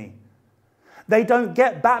worthy of me. They don't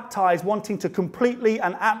get baptized wanting to completely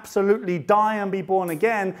and absolutely die and be born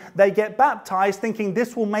again. They get baptized thinking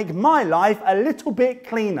this will make my life a little bit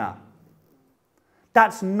cleaner.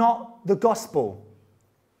 That's not the gospel.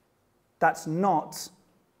 That's not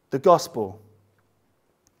the gospel.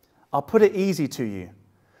 I'll put it easy to you.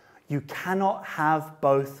 You cannot have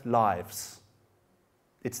both lives.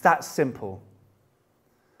 It's that simple.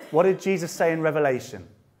 What did Jesus say in Revelation?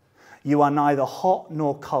 You are neither hot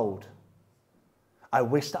nor cold. I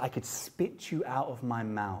wish that I could spit you out of my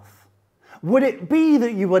mouth. Would it be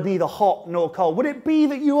that you were neither hot nor cold? Would it be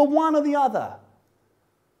that you were one or the other?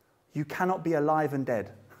 You cannot be alive and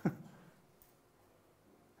dead.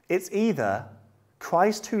 It's either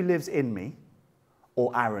Christ who lives in me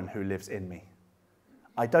or Aaron who lives in me.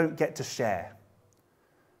 I don't get to share.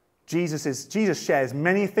 Jesus shares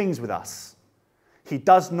many things with us. He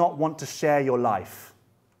does not want to share your life.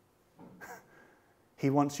 He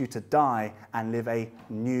wants you to die and live a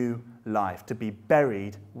new life, to be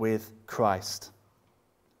buried with Christ.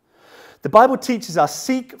 The Bible teaches us,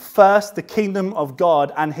 seek first the kingdom of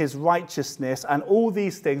God and his righteousness, and all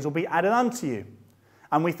these things will be added unto you.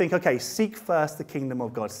 And we think, okay, seek first the kingdom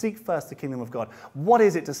of God. Seek first the kingdom of God. What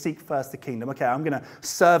is it to seek first the kingdom? Okay, I'm going to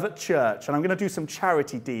serve at church, and I'm going to do some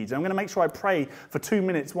charity deeds, and I'm going to make sure I pray for 2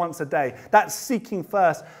 minutes once a day. That's seeking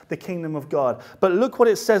first the kingdom of God. But look what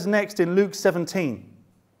it says next in Luke 17.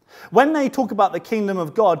 When they talk about the kingdom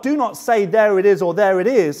of God, do not say there it is or there it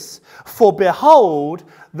is, for behold,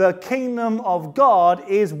 the kingdom of God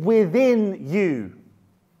is within you.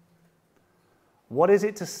 What is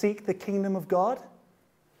it to seek the kingdom of God?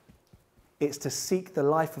 It's to seek the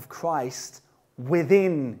life of Christ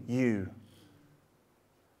within you.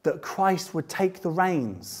 That Christ would take the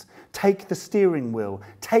reins, take the steering wheel,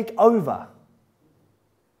 take over.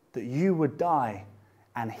 That you would die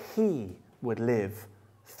and he would live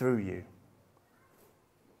through you.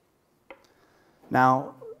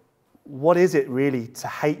 Now, what is it really to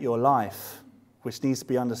hate your life, which needs to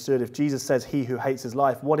be understood? If Jesus says he who hates his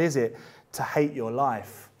life, what is it to hate your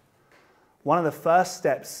life? One of the first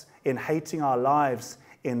steps in hating our lives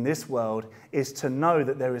in this world is to know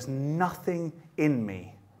that there is nothing in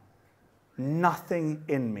me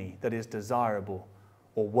that is desirable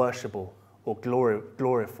or worshipable or glory,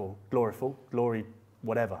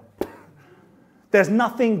 whatever. There's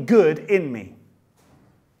nothing good in me.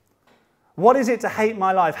 What is it to hate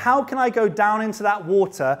my life? How can I go down into that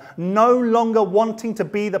water no longer wanting to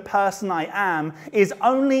be the person I am is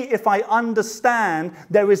only if I understand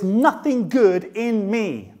there is nothing good in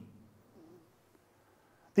me.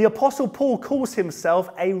 The Apostle Paul calls himself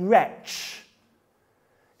a wretch.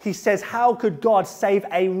 He says, how could God save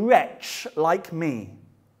a wretch like me?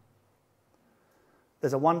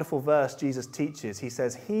 There's a wonderful verse Jesus teaches. He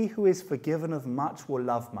says, he who is forgiven of much will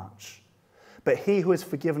love much, but he who is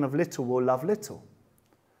forgiven of little will love little.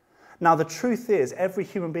 Now, the truth is, every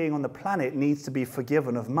human being on the planet needs to be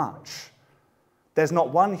forgiven of much. There's not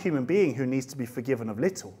one human being who needs to be forgiven of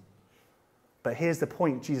little. But here's the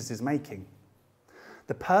point Jesus is making.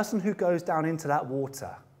 The person who goes down into that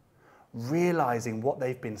water, realizing what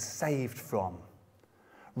they've been saved from,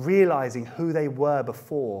 realizing who they were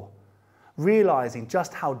before, realizing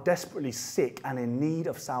just how desperately sick and in need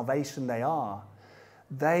of salvation they are,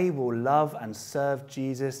 they will love and serve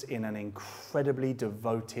Jesus in an incredibly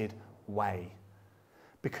devoted way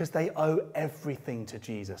because they owe everything to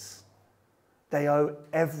Jesus. They owe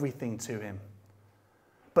everything to him.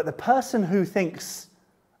 But the person who thinks,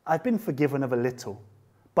 I've been forgiven of a little,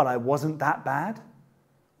 but I wasn't that bad,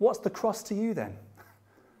 what's the cross to you then?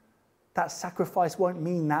 That sacrifice won't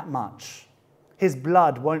mean that much. His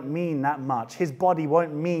blood won't mean that much. His body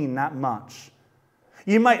won't mean that much.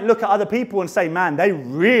 You might look at other people and say, man, they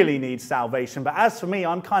really need salvation. But as for me,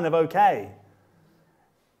 I'm kind of okay.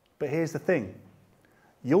 But here's the thing.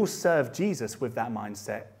 You'll serve Jesus with that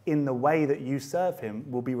mindset. In the way that you serve him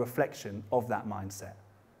will be reflection of that mindset.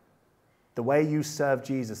 The way you serve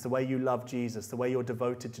Jesus, the way you love Jesus, the way you're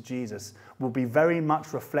devoted to Jesus will be very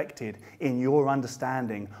much reflected in your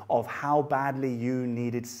understanding of how badly you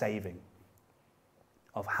needed saving.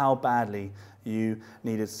 Of how badly you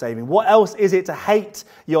needed saving. What else is it to hate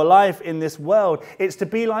your life in this world? It's to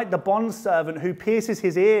be like the bondservant who pierces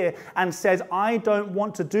his ear and says, I don't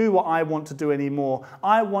want to do what I want to do anymore.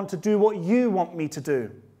 I want to do what you want me to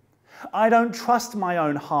do. I don't trust my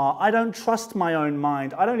own heart. I don't trust my own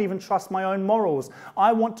mind. I don't even trust my own morals.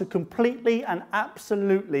 I want to completely and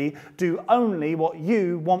absolutely do only what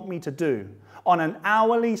you want me to do on an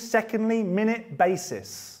hourly, secondly, minute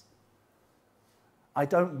basis. I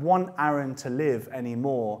don't want Aaron to live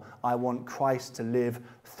anymore. I want Christ to live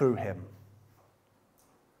through him.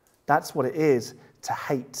 That's what it is to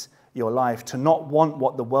hate your life, to not want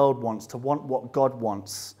what the world wants, to want what God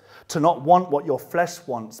wants, to not want what your flesh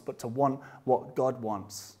wants, but to want what God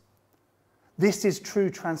wants. This is true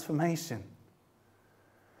transformation.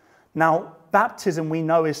 Now, baptism we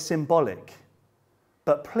know is symbolic,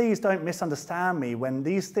 but please don't misunderstand me when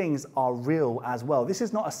these things are real as well. This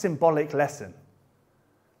is not a symbolic lesson.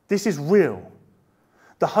 This is real.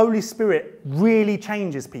 The Holy Spirit really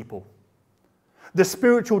changes people. The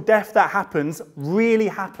spiritual death that happens really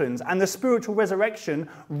happens, and the spiritual resurrection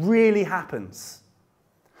really happens.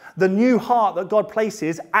 The new heart that God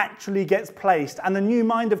places actually gets placed, and the new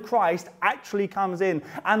mind of Christ actually comes in,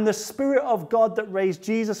 and the Spirit of God that raised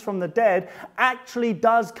Jesus from the dead actually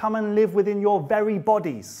does come and live within your very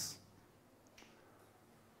bodies.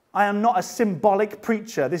 I am not a symbolic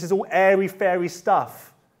preacher. This is all airy-fairy stuff.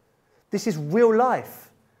 This is real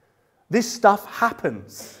life. This stuff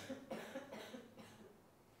happens.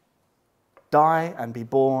 Die and be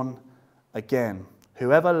born again.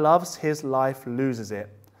 Whoever loves his life loses it.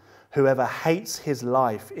 Whoever hates his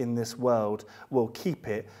life in this world will keep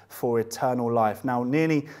it for eternal life. Now,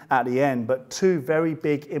 nearly at the end, but two very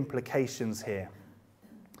big implications here.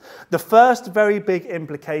 The first very big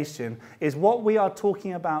implication is what we are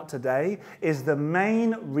talking about today is the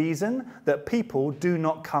main reason that people do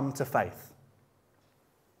not come to faith.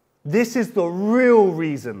 This is the real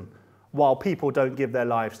reason why people don't give their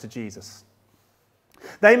lives to Jesus.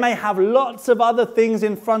 They may have lots of other things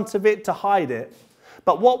in front of it to hide it,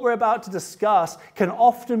 but what we're about to discuss can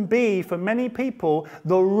often be, for many people,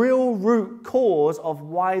 the real root cause of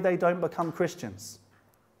why they don't become Christians.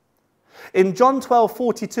 In John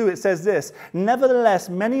 12:42 it says this, nevertheless,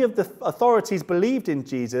 many of the authorities believed in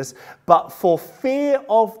Jesus, but for fear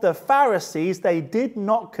of the Pharisees, they did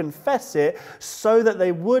not confess it so that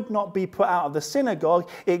they would not be put out of the synagogue.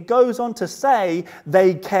 It goes on to say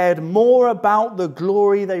they cared more about the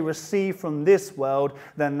glory they received from this world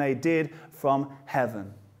than they did from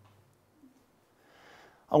heaven.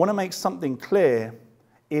 I want to make something clear.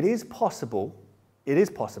 It is possible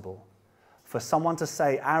for someone to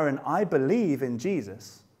say, Aaron, I believe in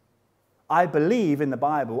Jesus. I believe in the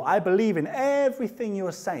Bible. I believe in everything you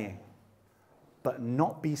are saying, but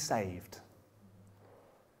not be saved.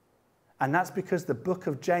 And that's because the book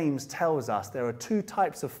of James tells us there are two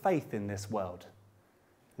types of faith in this world.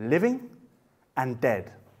 living and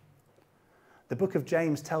dead. The book of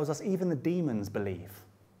James tells us even the demons believe.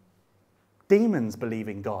 Demons believe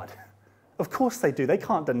in God. Of course they do. They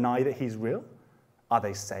can't deny that he's real. Are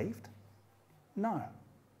they saved? No.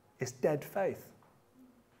 It's dead faith.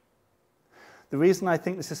 The reason I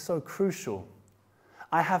think this is so crucial,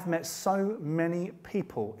 I have met so many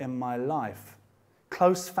people in my life,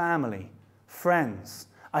 close family, friends,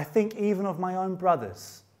 I think even of my own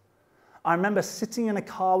brothers. I remember sitting in a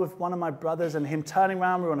car with one of my brothers and him turning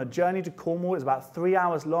around. We were on a journey to Cornwall. It was about 3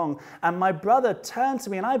 hours long. And my brother turned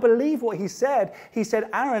to me, and I believe what he said. He said,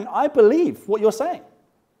 Aaron, I believe what you're saying.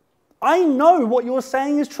 I know what you're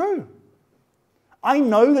saying is true. I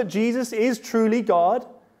know that Jesus is truly God.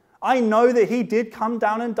 I know that he did come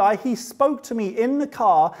down and die. He spoke to me in the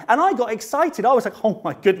car, and I got excited. I was like, oh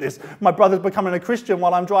my goodness, my brother's becoming a Christian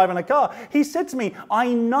while I'm driving a car. He said to me,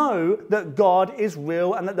 I know that God is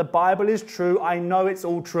real and that the Bible is true. I know it's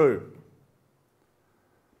all true.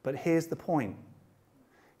 But here's the point.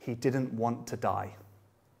 He didn't want to die.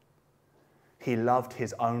 He loved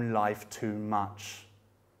his own life too much.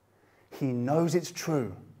 He knows it's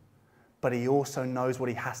true, but he also knows what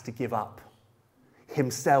he has to give up.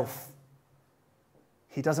 Himself.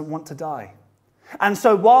 He doesn't want to die. And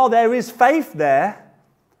so while there is faith there,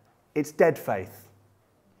 it's dead faith.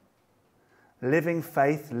 Living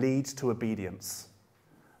faith leads to obedience.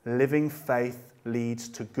 Living faith leads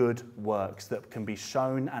to good works that can be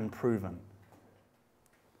shown and proven.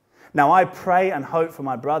 Now I pray and hope for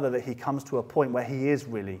my brother that he comes to a point where he is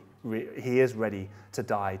ready to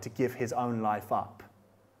die, to give his own life up.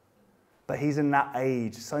 But he's in that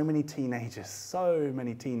age, so many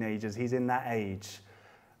teenagers, he's in that age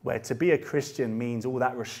where to be a Christian means all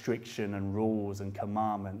that restriction and rules and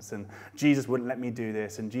commandments, and Jesus wouldn't let me do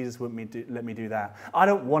this, and Jesus wouldn't let me do that. I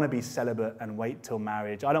don't want to be celibate and wait till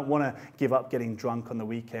marriage. I don't want to give up getting drunk on the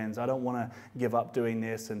weekends. I don't want to give up doing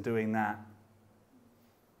this and doing that.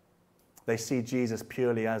 They see Jesus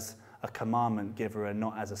purely as a commandment giver and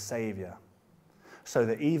not as a savior. So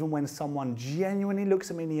that even when someone genuinely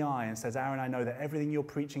looks at me in the eye and says, Aaron, I know that everything you're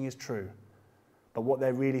preaching is true, but what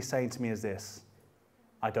they're really saying to me is this: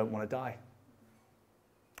 I don't want to die.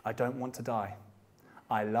 I don't want to die.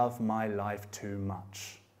 I love my life too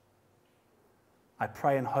much. I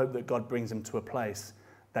pray and hope that God brings him to a place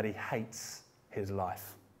that he hates his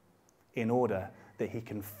life in order that he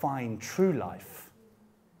can find true life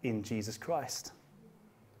in Jesus Christ.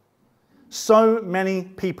 So many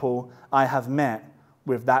people I have met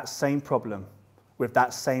with that same problem, with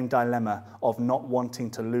that same dilemma of not wanting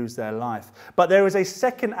to lose their life. But there is a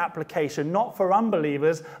second application, not for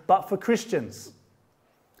unbelievers, but for Christians.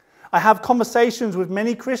 I have conversations with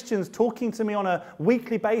many Christians talking to me on a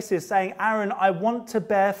weekly basis saying, Aaron, I want to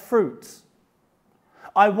bear fruit.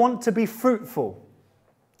 I want to be fruitful.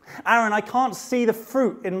 Aaron, I can't see the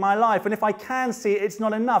fruit in my life, and if I can see it, it's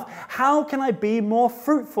not enough. How can I be more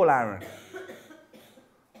fruitful, Aaron?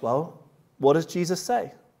 Well, what does Jesus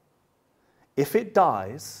say? If it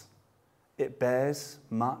dies, it bears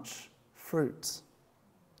much fruit.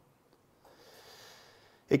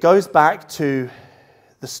 It goes back to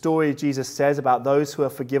the story Jesus says about those who are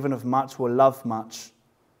forgiven of much will love much.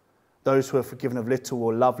 Those who are forgiven of little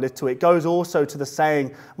will love little. It goes also to the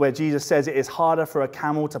saying where Jesus says it is harder for a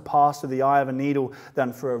camel to pass through the eye of a needle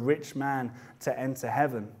than for a rich man to enter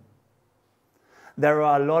heaven. There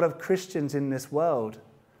are a lot of Christians in this world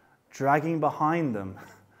dragging behind them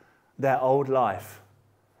their old life,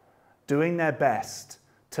 doing their best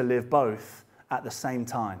to live both at the same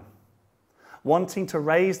time, wanting to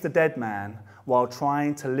raise the dead man while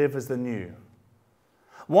trying to live as the new,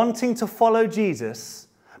 wanting to follow Jesus,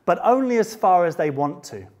 but only as far as they want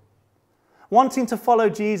to, wanting to follow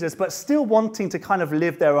Jesus, but still wanting to kind of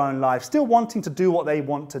live their own life, still wanting to do what they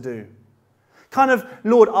want to do. Kind of,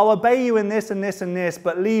 Lord, I'll obey you in this and this and this,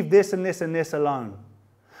 but leave this and this and this alone.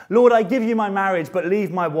 Lord, I give you my marriage, but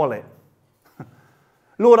leave my wallet.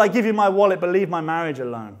 Lord, I give you my wallet, but leave my marriage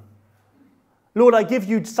alone. Lord, I give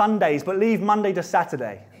you Sundays, but leave Monday to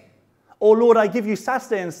Saturday. Or Lord, I give you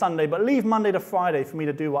Saturday and Sunday, but leave Monday to Friday for me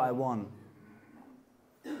to do what I want.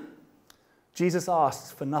 Jesus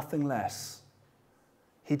asks for nothing less.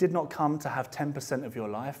 He did not come to have 10% of your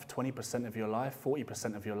life, 20% of your life,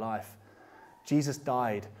 40% of your life. Jesus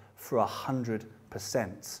died for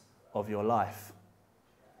 100% of your life.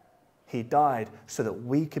 He died so that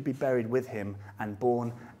we could be buried with him and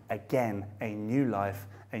born again, a new life,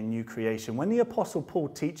 a new creation. When the Apostle Paul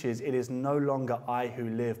teaches, it is no longer I who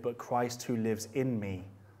live, but Christ who lives in me.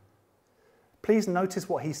 Please notice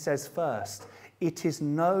what he says first. It is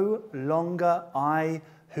no longer I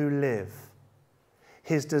who live.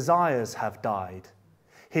 His desires have died.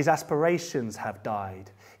 His aspirations have died.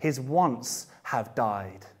 His wants have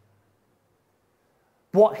died.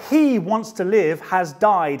 What he wants to live has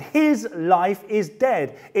died. His life is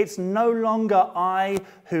dead. It's no longer I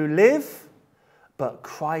who live, but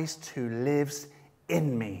Christ who lives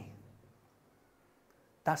in me.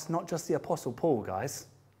 That's not just the Apostle Paul, guys.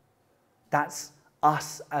 That's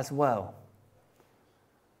us as well.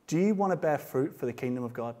 Do you want to bear fruit for the kingdom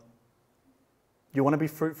of God? You want to be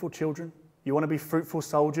fruitful children? You want to be fruitful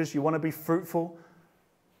soldiers? You want to be fruitful?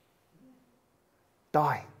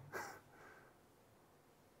 Die.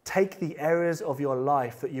 Take the areas of your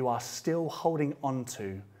life that you are still holding on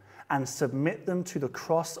to and submit them to the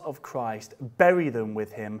cross of Christ, bury them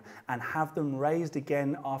with him, and have them raised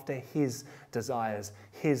again after his desires,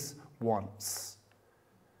 his wants.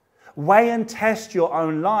 Weigh and test your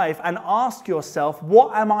own life and ask yourself,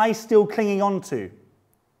 what am I still clinging on to?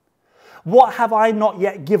 What have I not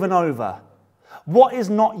yet given over? What is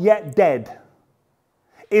not yet dead?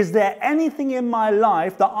 Is there anything in my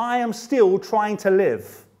life that I am still trying to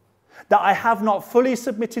live, that I have not fully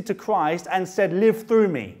submitted to Christ and said, live through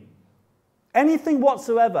me? Anything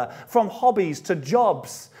whatsoever, from hobbies to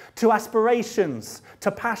jobs, to aspirations,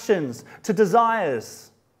 to passions, to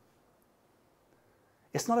desires.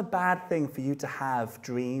 It's not a bad thing for you to have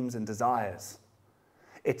dreams and desires.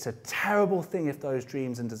 It's a terrible thing if those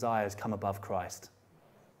dreams and desires come above Christ.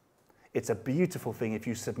 It's a beautiful thing if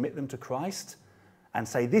you submit them to Christ and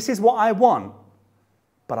say, this is what I want,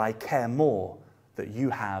 but I care more that you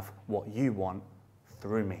have what you want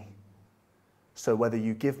through me. So whether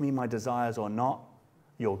you give me my desires or not,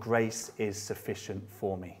 your grace is sufficient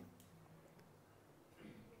for me.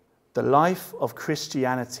 The life of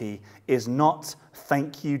Christianity is not,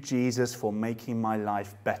 thank you, Jesus, for making my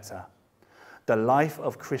life better. The life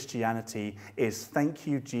of Christianity is, thank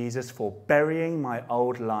you, Jesus, for burying my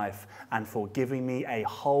old life and for giving me a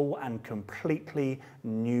whole and completely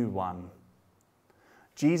new one.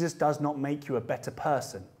 Jesus does not make you a better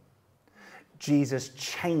person. Jesus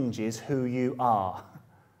changes who you are.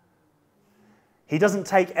 He doesn't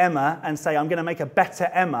take Emma and say, I'm going to make a better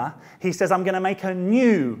Emma. He says, I'm going to make a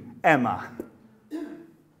new Emma.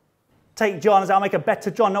 Take John and say, I'll make a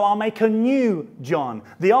better John. No, I'll make a new John.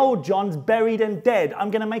 The old John's buried and dead.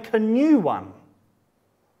 I'm going to make a new one.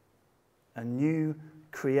 A new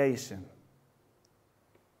creation.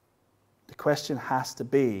 The question has to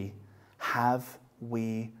be, have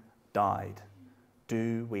we died?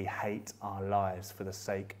 Do we hate our lives for the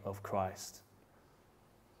sake of Christ?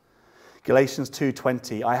 Galatians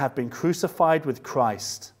 2:20, I have been crucified with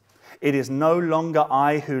Christ. It is no longer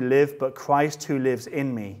I who live, but Christ who lives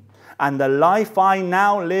in me. And the life I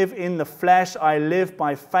now live in the flesh, I live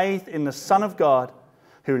by faith in the Son of God,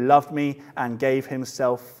 who loved me and gave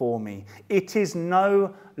himself for me. It is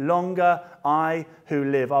no longer I who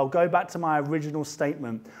live. I'll go back to my original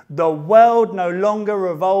statement. The world no longer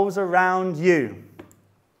revolves around you.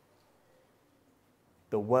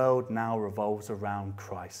 The world now revolves around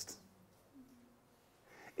Christ.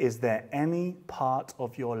 Is there any part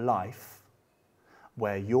of your life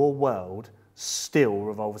where your world still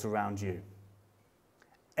revolves around you?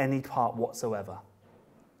 Any part whatsoever?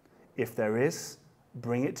 If there is,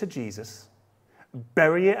 bring it to Jesus,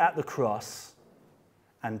 bury it at the cross,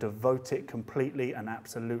 and devote it completely and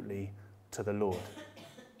absolutely to the Lord.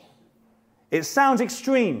 It sounds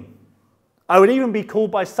extreme. I would even be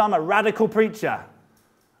called by some a radical preacher,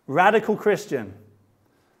 radical Christian.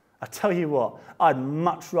 I tell you what, I'd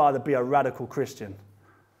much rather be a radical Christian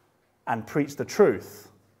and preach the truth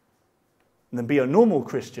than be a normal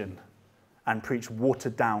Christian and preach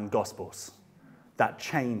watered down gospels that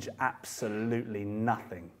change absolutely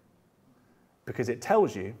nothing. Because it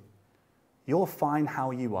tells you, you're fine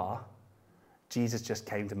how you are. Jesus just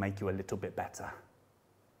came to make you a little bit better.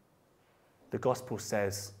 The gospel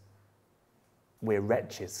says we're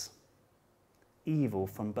wretches, evil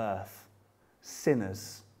from birth,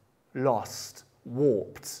 sinners, lost,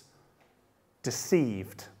 warped,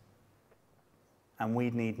 deceived. And we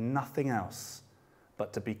need nothing else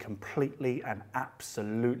but to be completely and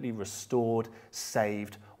absolutely restored,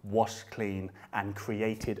 saved, washed clean, and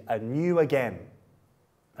created anew again.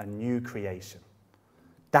 A new creation.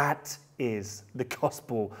 That is the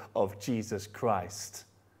gospel of Jesus Christ.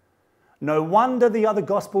 No wonder the other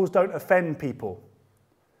gospels don't offend people,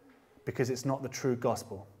 because it's not the true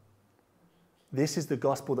gospel. This is the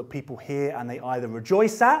gospel that people hear and they either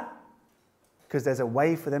rejoice at, because there's a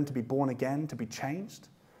way for them to be born again, to be changed,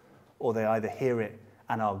 or they either hear it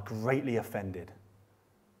and are greatly offended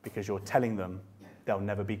because you're telling them they'll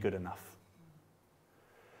never be good enough.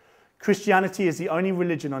 Christianity is the only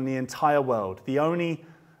religion on the entire world, the only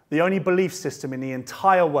The only belief system in the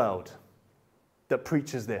entire world that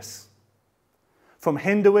preaches this. From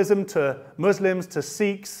Hinduism to Muslims to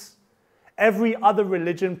Sikhs, every other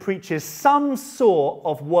religion preaches some sort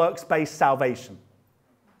of works-based salvation.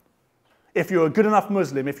 If you're a good enough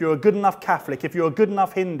Muslim, if you're a good enough Catholic, if you're a good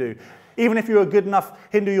enough Hindu, even if you're a good enough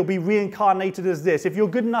Hindu, you'll be reincarnated as this. If you're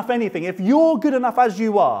good enough anything, if you're good enough as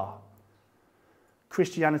you are,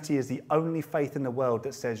 Christianity is the only faith in the world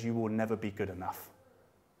that says you will never be good enough.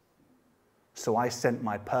 So I sent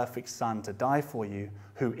my perfect Son to die for you,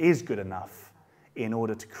 who is good enough, in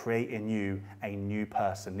order to create in you a new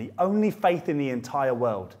person. The only faith in the entire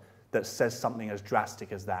world that says something as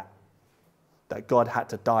drastic as that God had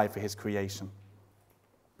to die for his creation.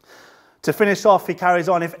 To finish off, he carries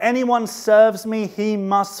on, if anyone serves me, he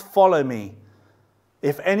must follow me.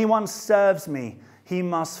 If anyone serves me, he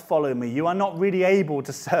must follow me. You are not really able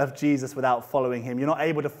to serve Jesus without following him. You're not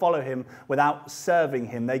able to follow him without serving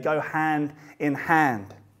him. They go hand in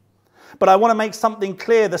hand. But I want to make something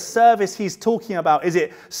clear. The service he's talking about, is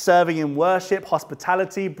it serving in worship,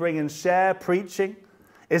 hospitality, bring and share, preaching?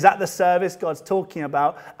 Is that the service God's talking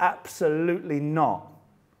about? Absolutely not.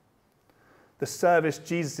 The service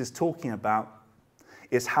Jesus is talking about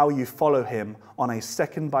is how you follow him on a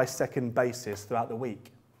second-by-second basis throughout the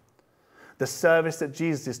week. The service that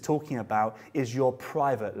Jesus is talking about is your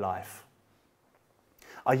private life.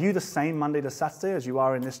 Are you the same Monday to Saturday as you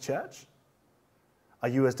are in this church? Are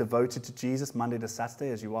you as devoted to Jesus Monday to Saturday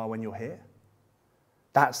as you are when you're here?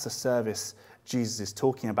 That's the service Jesus is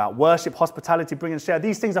talking about. Worship, hospitality, bring and share.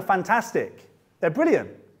 These things are fantastic. They're brilliant.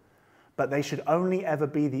 But they should only ever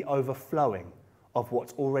be the overflowing of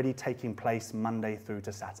what's already taking place Monday through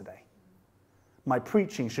to Saturday. My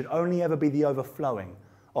preaching should only ever be the overflowing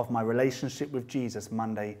of my relationship with Jesus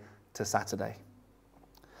Monday to Saturday.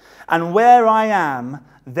 And where I am,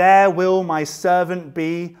 there will my servant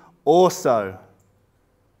be also.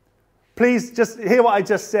 Please just hear what I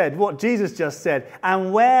just said, what Jesus just said.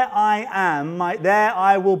 And where I am, there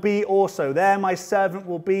I will be also. There my servant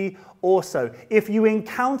will be also. If you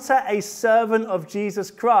encounter a servant of Jesus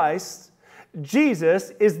Christ,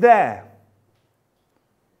 Jesus is there.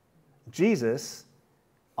 Jesus,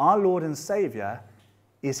 our Lord and Savior,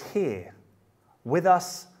 is here with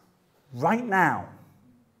us right now.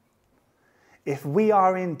 If we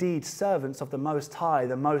are indeed servants of the Most High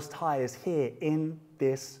is here in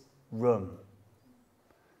this room.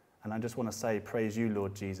 And I just want to say, praise you,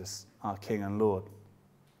 Lord Jesus, our King and Lord.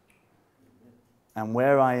 And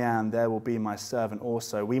where I am, there will be my servant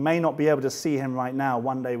also. We may not be able to see him right now.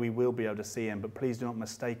 One day we will be able to see him, but please do not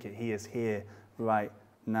mistake it. He is here right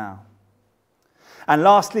now. And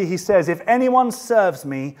lastly, he says, if anyone serves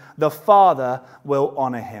me, the Father will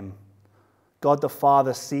honor him. God the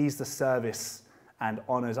Father sees the service and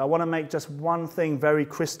honors. I want to make just one thing very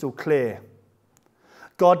crystal clear.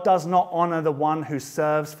 God does not honor the one who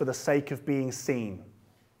serves for the sake of being seen.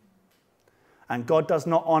 And God does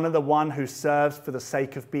not honor the one who serves for the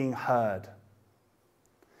sake of being heard.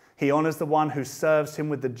 He honors the one who serves him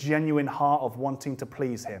with the genuine heart of wanting to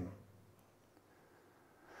please him.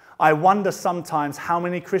 I wonder sometimes how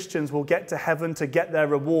many Christians will get to heaven to get their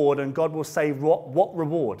reward, and God will say, what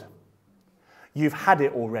reward? You've had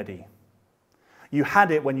it already. You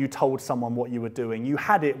had it when you told someone what you were doing. You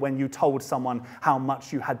had it when you told someone how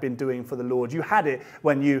much you had been doing for the Lord. You had it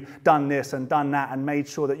when you done this and done that and made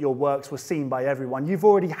sure that your works were seen by everyone. You've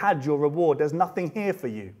already had your reward. There's nothing here for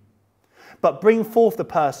you. But bring forth the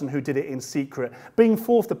person who did it in secret. Bring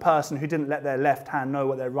forth the person who didn't let their left hand know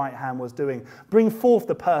what their right hand was doing. Bring forth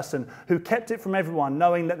the person who kept it from everyone,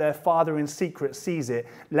 knowing that their Father in secret sees it.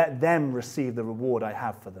 Let them receive the reward I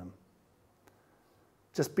have for them.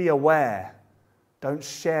 Just be aware. Don't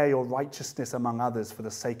share your righteousness among others for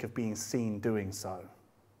the sake of being seen doing so.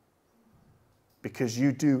 Because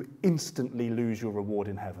you do instantly lose your reward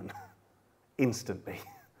in heaven. Instantly.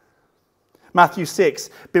 Matthew 6,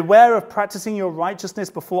 beware of practicing your righteousness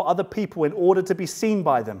before other people in order to be seen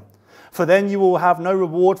by them, for then you will have no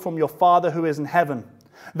reward from your Father who is in heaven.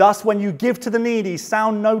 Thus, when you give to the needy,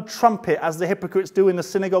 sound no trumpet as the hypocrites do in the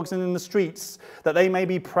synagogues and in the streets, that they may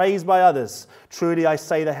be praised by others. Truly, I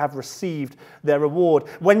say they have received their reward.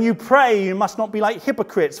 When you pray, you must not be like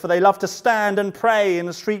hypocrites, for they love to stand and pray in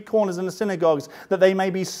the street corners and the synagogues, that they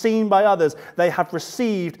may be seen by others. They have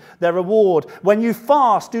received their reward. When you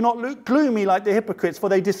fast, do not look gloomy like the hypocrites, for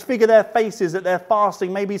they disfigure their faces, that their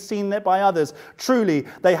fasting may be seen by others. Truly,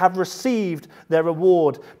 they have received their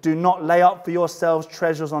reward. Do not lay up for yourselves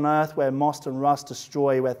treasures on earth, where moth and rust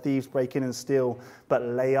destroy, where thieves break in and steal, but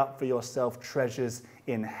lay up for yourself treasures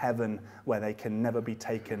in heaven, where they can never be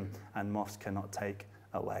taken and moths cannot take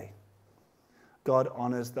away. God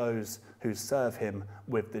honors those who serve him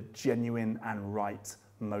with the genuine and right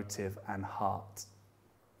motive and heart.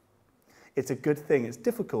 It's a good thing. It's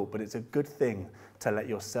difficult, but it's a good thing to let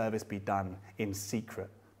your service be done in secret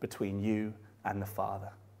between you and the Father.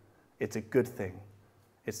 It's a good thing.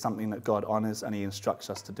 It's something that God honors and he instructs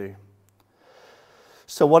us to do.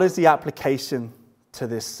 So what is the application to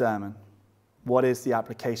this sermon? What is the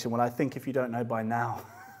application? Well, I think if you don't know by now,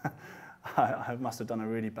 I must have done a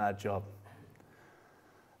really bad job.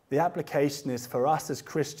 The application is for us as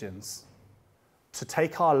Christians to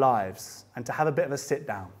take our lives and to have a bit of a sit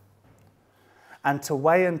down and to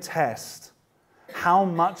weigh and test how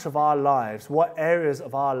much of our lives, what areas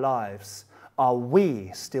of our lives are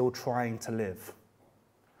we still trying to live?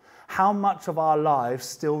 How much of our lives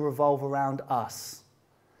still revolve around us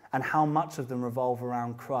and how much of them revolve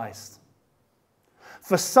around Christ?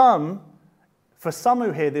 For some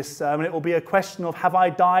who hear this sermon, it will be a question of, have I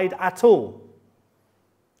died at all?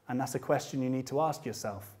 And that's a question you need to ask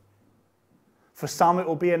yourself. For some, it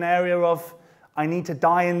will be an area of, I need to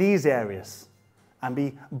die in these areas and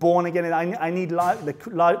be born again. I need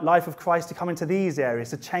the life of Christ to come into these areas,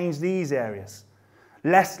 to change these areas.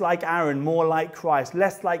 Less like Aaron, more like Christ.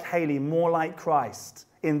 Less like Haley, more like Christ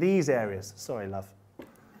in these areas. Sorry, love.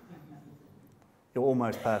 You're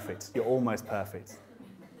almost perfect. You're almost perfect.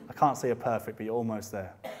 I can't say you're perfect, but you're almost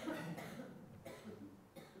there.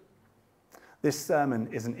 This sermon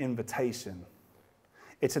is an invitation.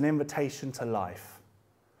 It's an invitation to life.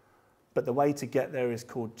 But the way to get there is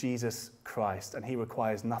called Jesus Christ, and he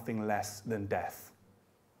requires nothing less than death.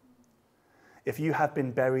 If you have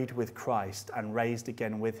been buried with Christ and raised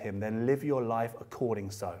again with him, then live your life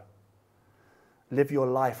according so. Live your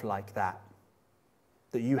life like that.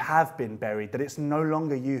 That you have been buried, that it's no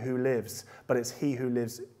longer you who lives, but it's he who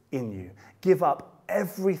lives in you. Give up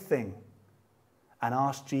everything and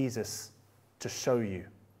ask Jesus to show you,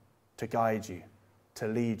 to guide you, to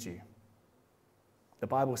lead you. The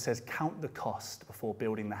Bible says, count the cost before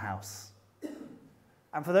building the house.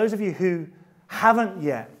 And for those of you who haven't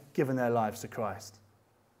yet given their lives to Christ,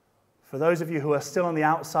 for those of you who are still on the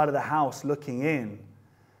outside of the house looking in,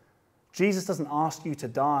 Jesus doesn't ask you to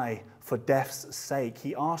die for death's sake.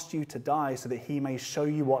 He asked you to die so that he may show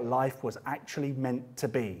you what life was actually meant to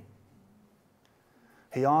be.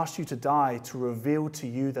 He asked you to die to reveal to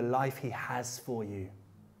you the life he has for you.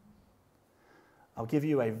 I'll give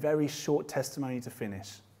you a very short testimony to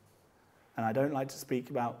finish. And I don't like to speak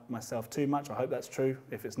about myself too much. I hope that's true.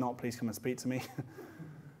 If it's not, please come and speak to me.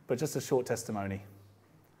 But just a short testimony.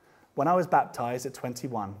 When I was baptized at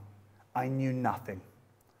 21, I knew nothing.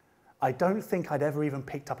 I don't think I'd ever even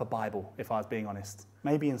picked up a Bible, if I was being honest.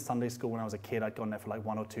 Maybe in Sunday school when I was a kid, I'd gone there for like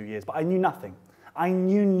 1 or 2 years, but I knew nothing. I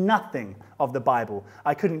knew nothing of the Bible.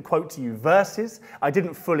 I couldn't quote to you verses. I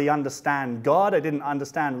didn't fully understand God. I didn't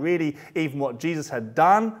understand really even what Jesus had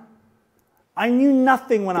done. I knew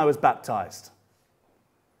nothing when I was baptized.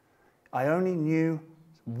 I only knew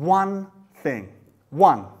one thing,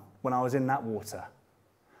 when I was in that water.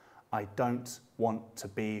 I don't want to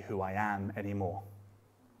be who I am anymore.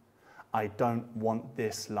 I don't want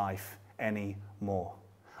this life anymore.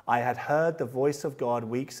 I had heard the voice of God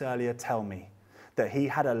weeks earlier tell me that he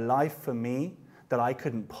had a life for me that I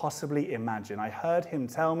couldn't possibly imagine. I heard him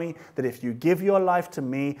tell me that if you give your life to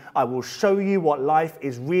me, I will show you what life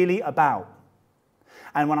is really about.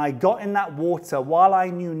 And when I got in that water, while I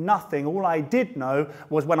knew nothing, all I did know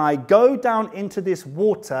was when I go down into this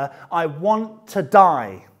water, I want to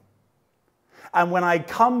die. And when I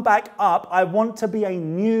come back up, I want to be a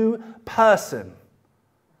new person.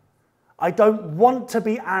 I don't want to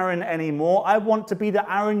be Aaron anymore. I want to be the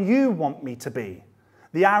Aaron you want me to be.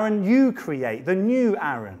 The Aaron you create, the new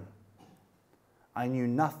Aaron. I knew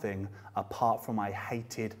nothing apart from I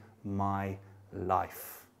hated my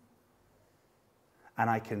life. And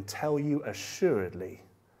I can tell you assuredly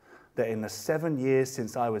that in the 7 years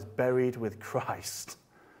since I was buried with Christ,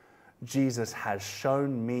 Jesus has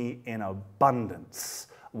shown me in abundance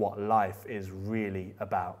what life is really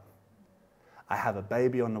about. I have a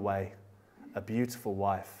baby on the way, a beautiful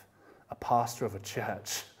wife, a pastor of a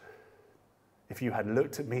church. If you had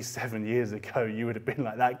looked at me 7 years ago, you would have been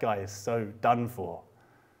like, that guy is so done for.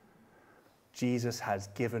 Jesus has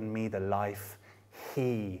given me the life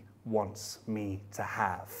he wants me to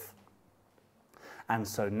have. And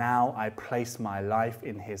so now I place my life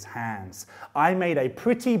in his hands. I made a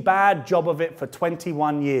pretty bad job of it for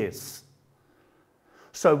 21 years.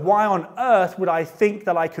 So why on earth would I think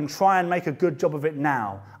that I can try and make a good job of it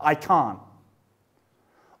now? I can't.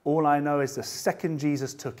 All I know is the second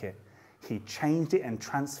Jesus took it, he changed it and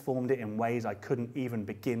transformed it in ways I couldn't even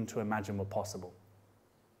begin to imagine were possible.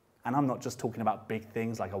 And I'm not just talking about big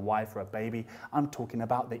things like a wife or a baby. I'm talking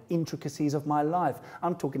about the intricacies of my life.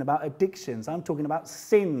 I'm talking about addictions. I'm talking about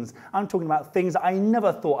sins. I'm talking about things that I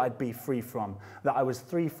never thought I'd be free from, that I was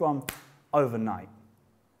free from overnight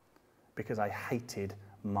because I hated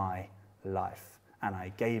my life and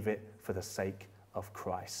I gave it for the sake of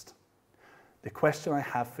Christ. The question I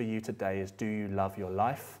have for you today is, do you love your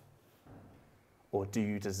life or do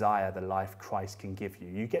you desire the life Christ can give you?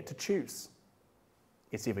 You get to choose.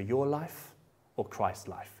 It's either your life or Christ's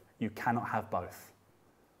life. You cannot have both.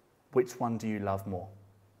 Which one do you love more?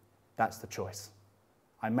 That's the choice.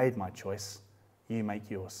 I made my choice. You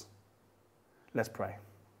make yours. Let's pray.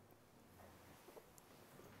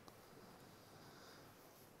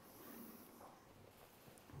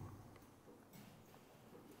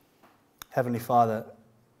 Heavenly Father,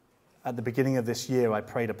 at the beginning of this year, I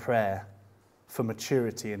prayed a prayer for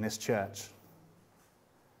maturity in this church.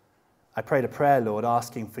 I prayed a prayer, Lord,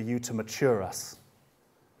 asking for you to mature us,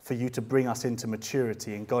 for you to bring us into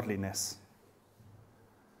maturity and godliness.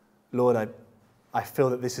 Lord, I feel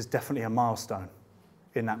that this is definitely a milestone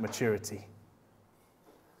in that maturity.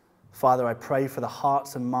 Father, I pray for the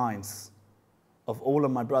hearts and minds of all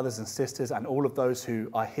of my brothers and sisters and all of those who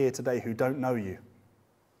are here today who don't know you.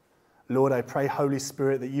 Lord, I pray, Holy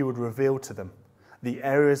Spirit, that you would reveal to them the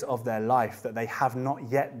areas of their life that they have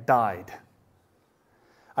not yet died.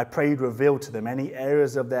 I pray you'd reveal to them any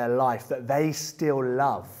areas of their life that they still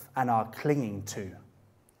love and are clinging to.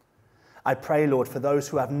 I pray, Lord, for those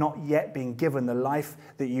who have not yet been given the life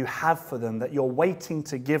that you have for them, that you're waiting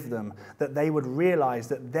to give them, that they would realize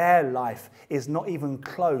that their life is not even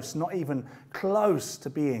close to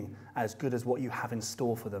being as good as what you have in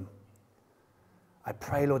store for them. I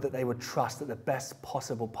pray, Lord, that they would trust that the best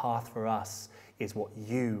possible path for us is what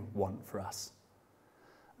you want for us.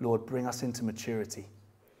 Lord, bring us into maturity.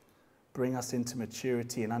 Bring us into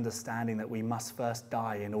maturity and understanding that we must first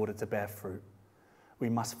die in order to bear fruit. We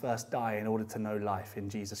must first die in order to know life in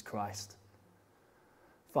Jesus Christ.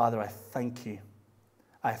 Father, I thank you.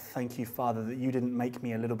 I thank you, Father, that you didn't make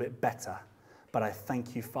me a little bit better, but I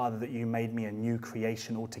thank you, Father, that you made me a new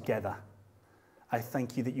creation altogether. I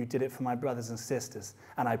thank you that you did it for my brothers and sisters,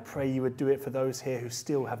 and I pray you would do it for those here who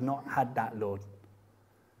still have not had that, Lord.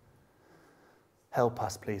 Help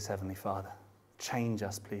us, please, Heavenly Father. Change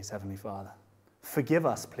us, please, Heavenly Father. Forgive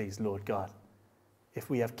us, please, Lord God, if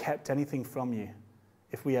we have kept anything from you,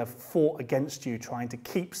 if we have fought against you trying to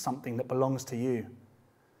keep something that belongs to you.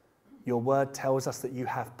 Your word tells us that you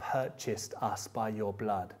have purchased us by your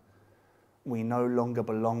blood. We no longer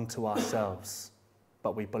belong to ourselves,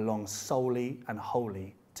 but we belong solely and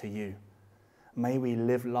wholly to you. May we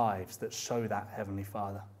live lives that show that, Heavenly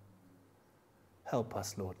Father. Help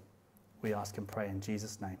us, Lord. We ask and pray in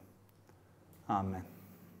Jesus' name. Amen.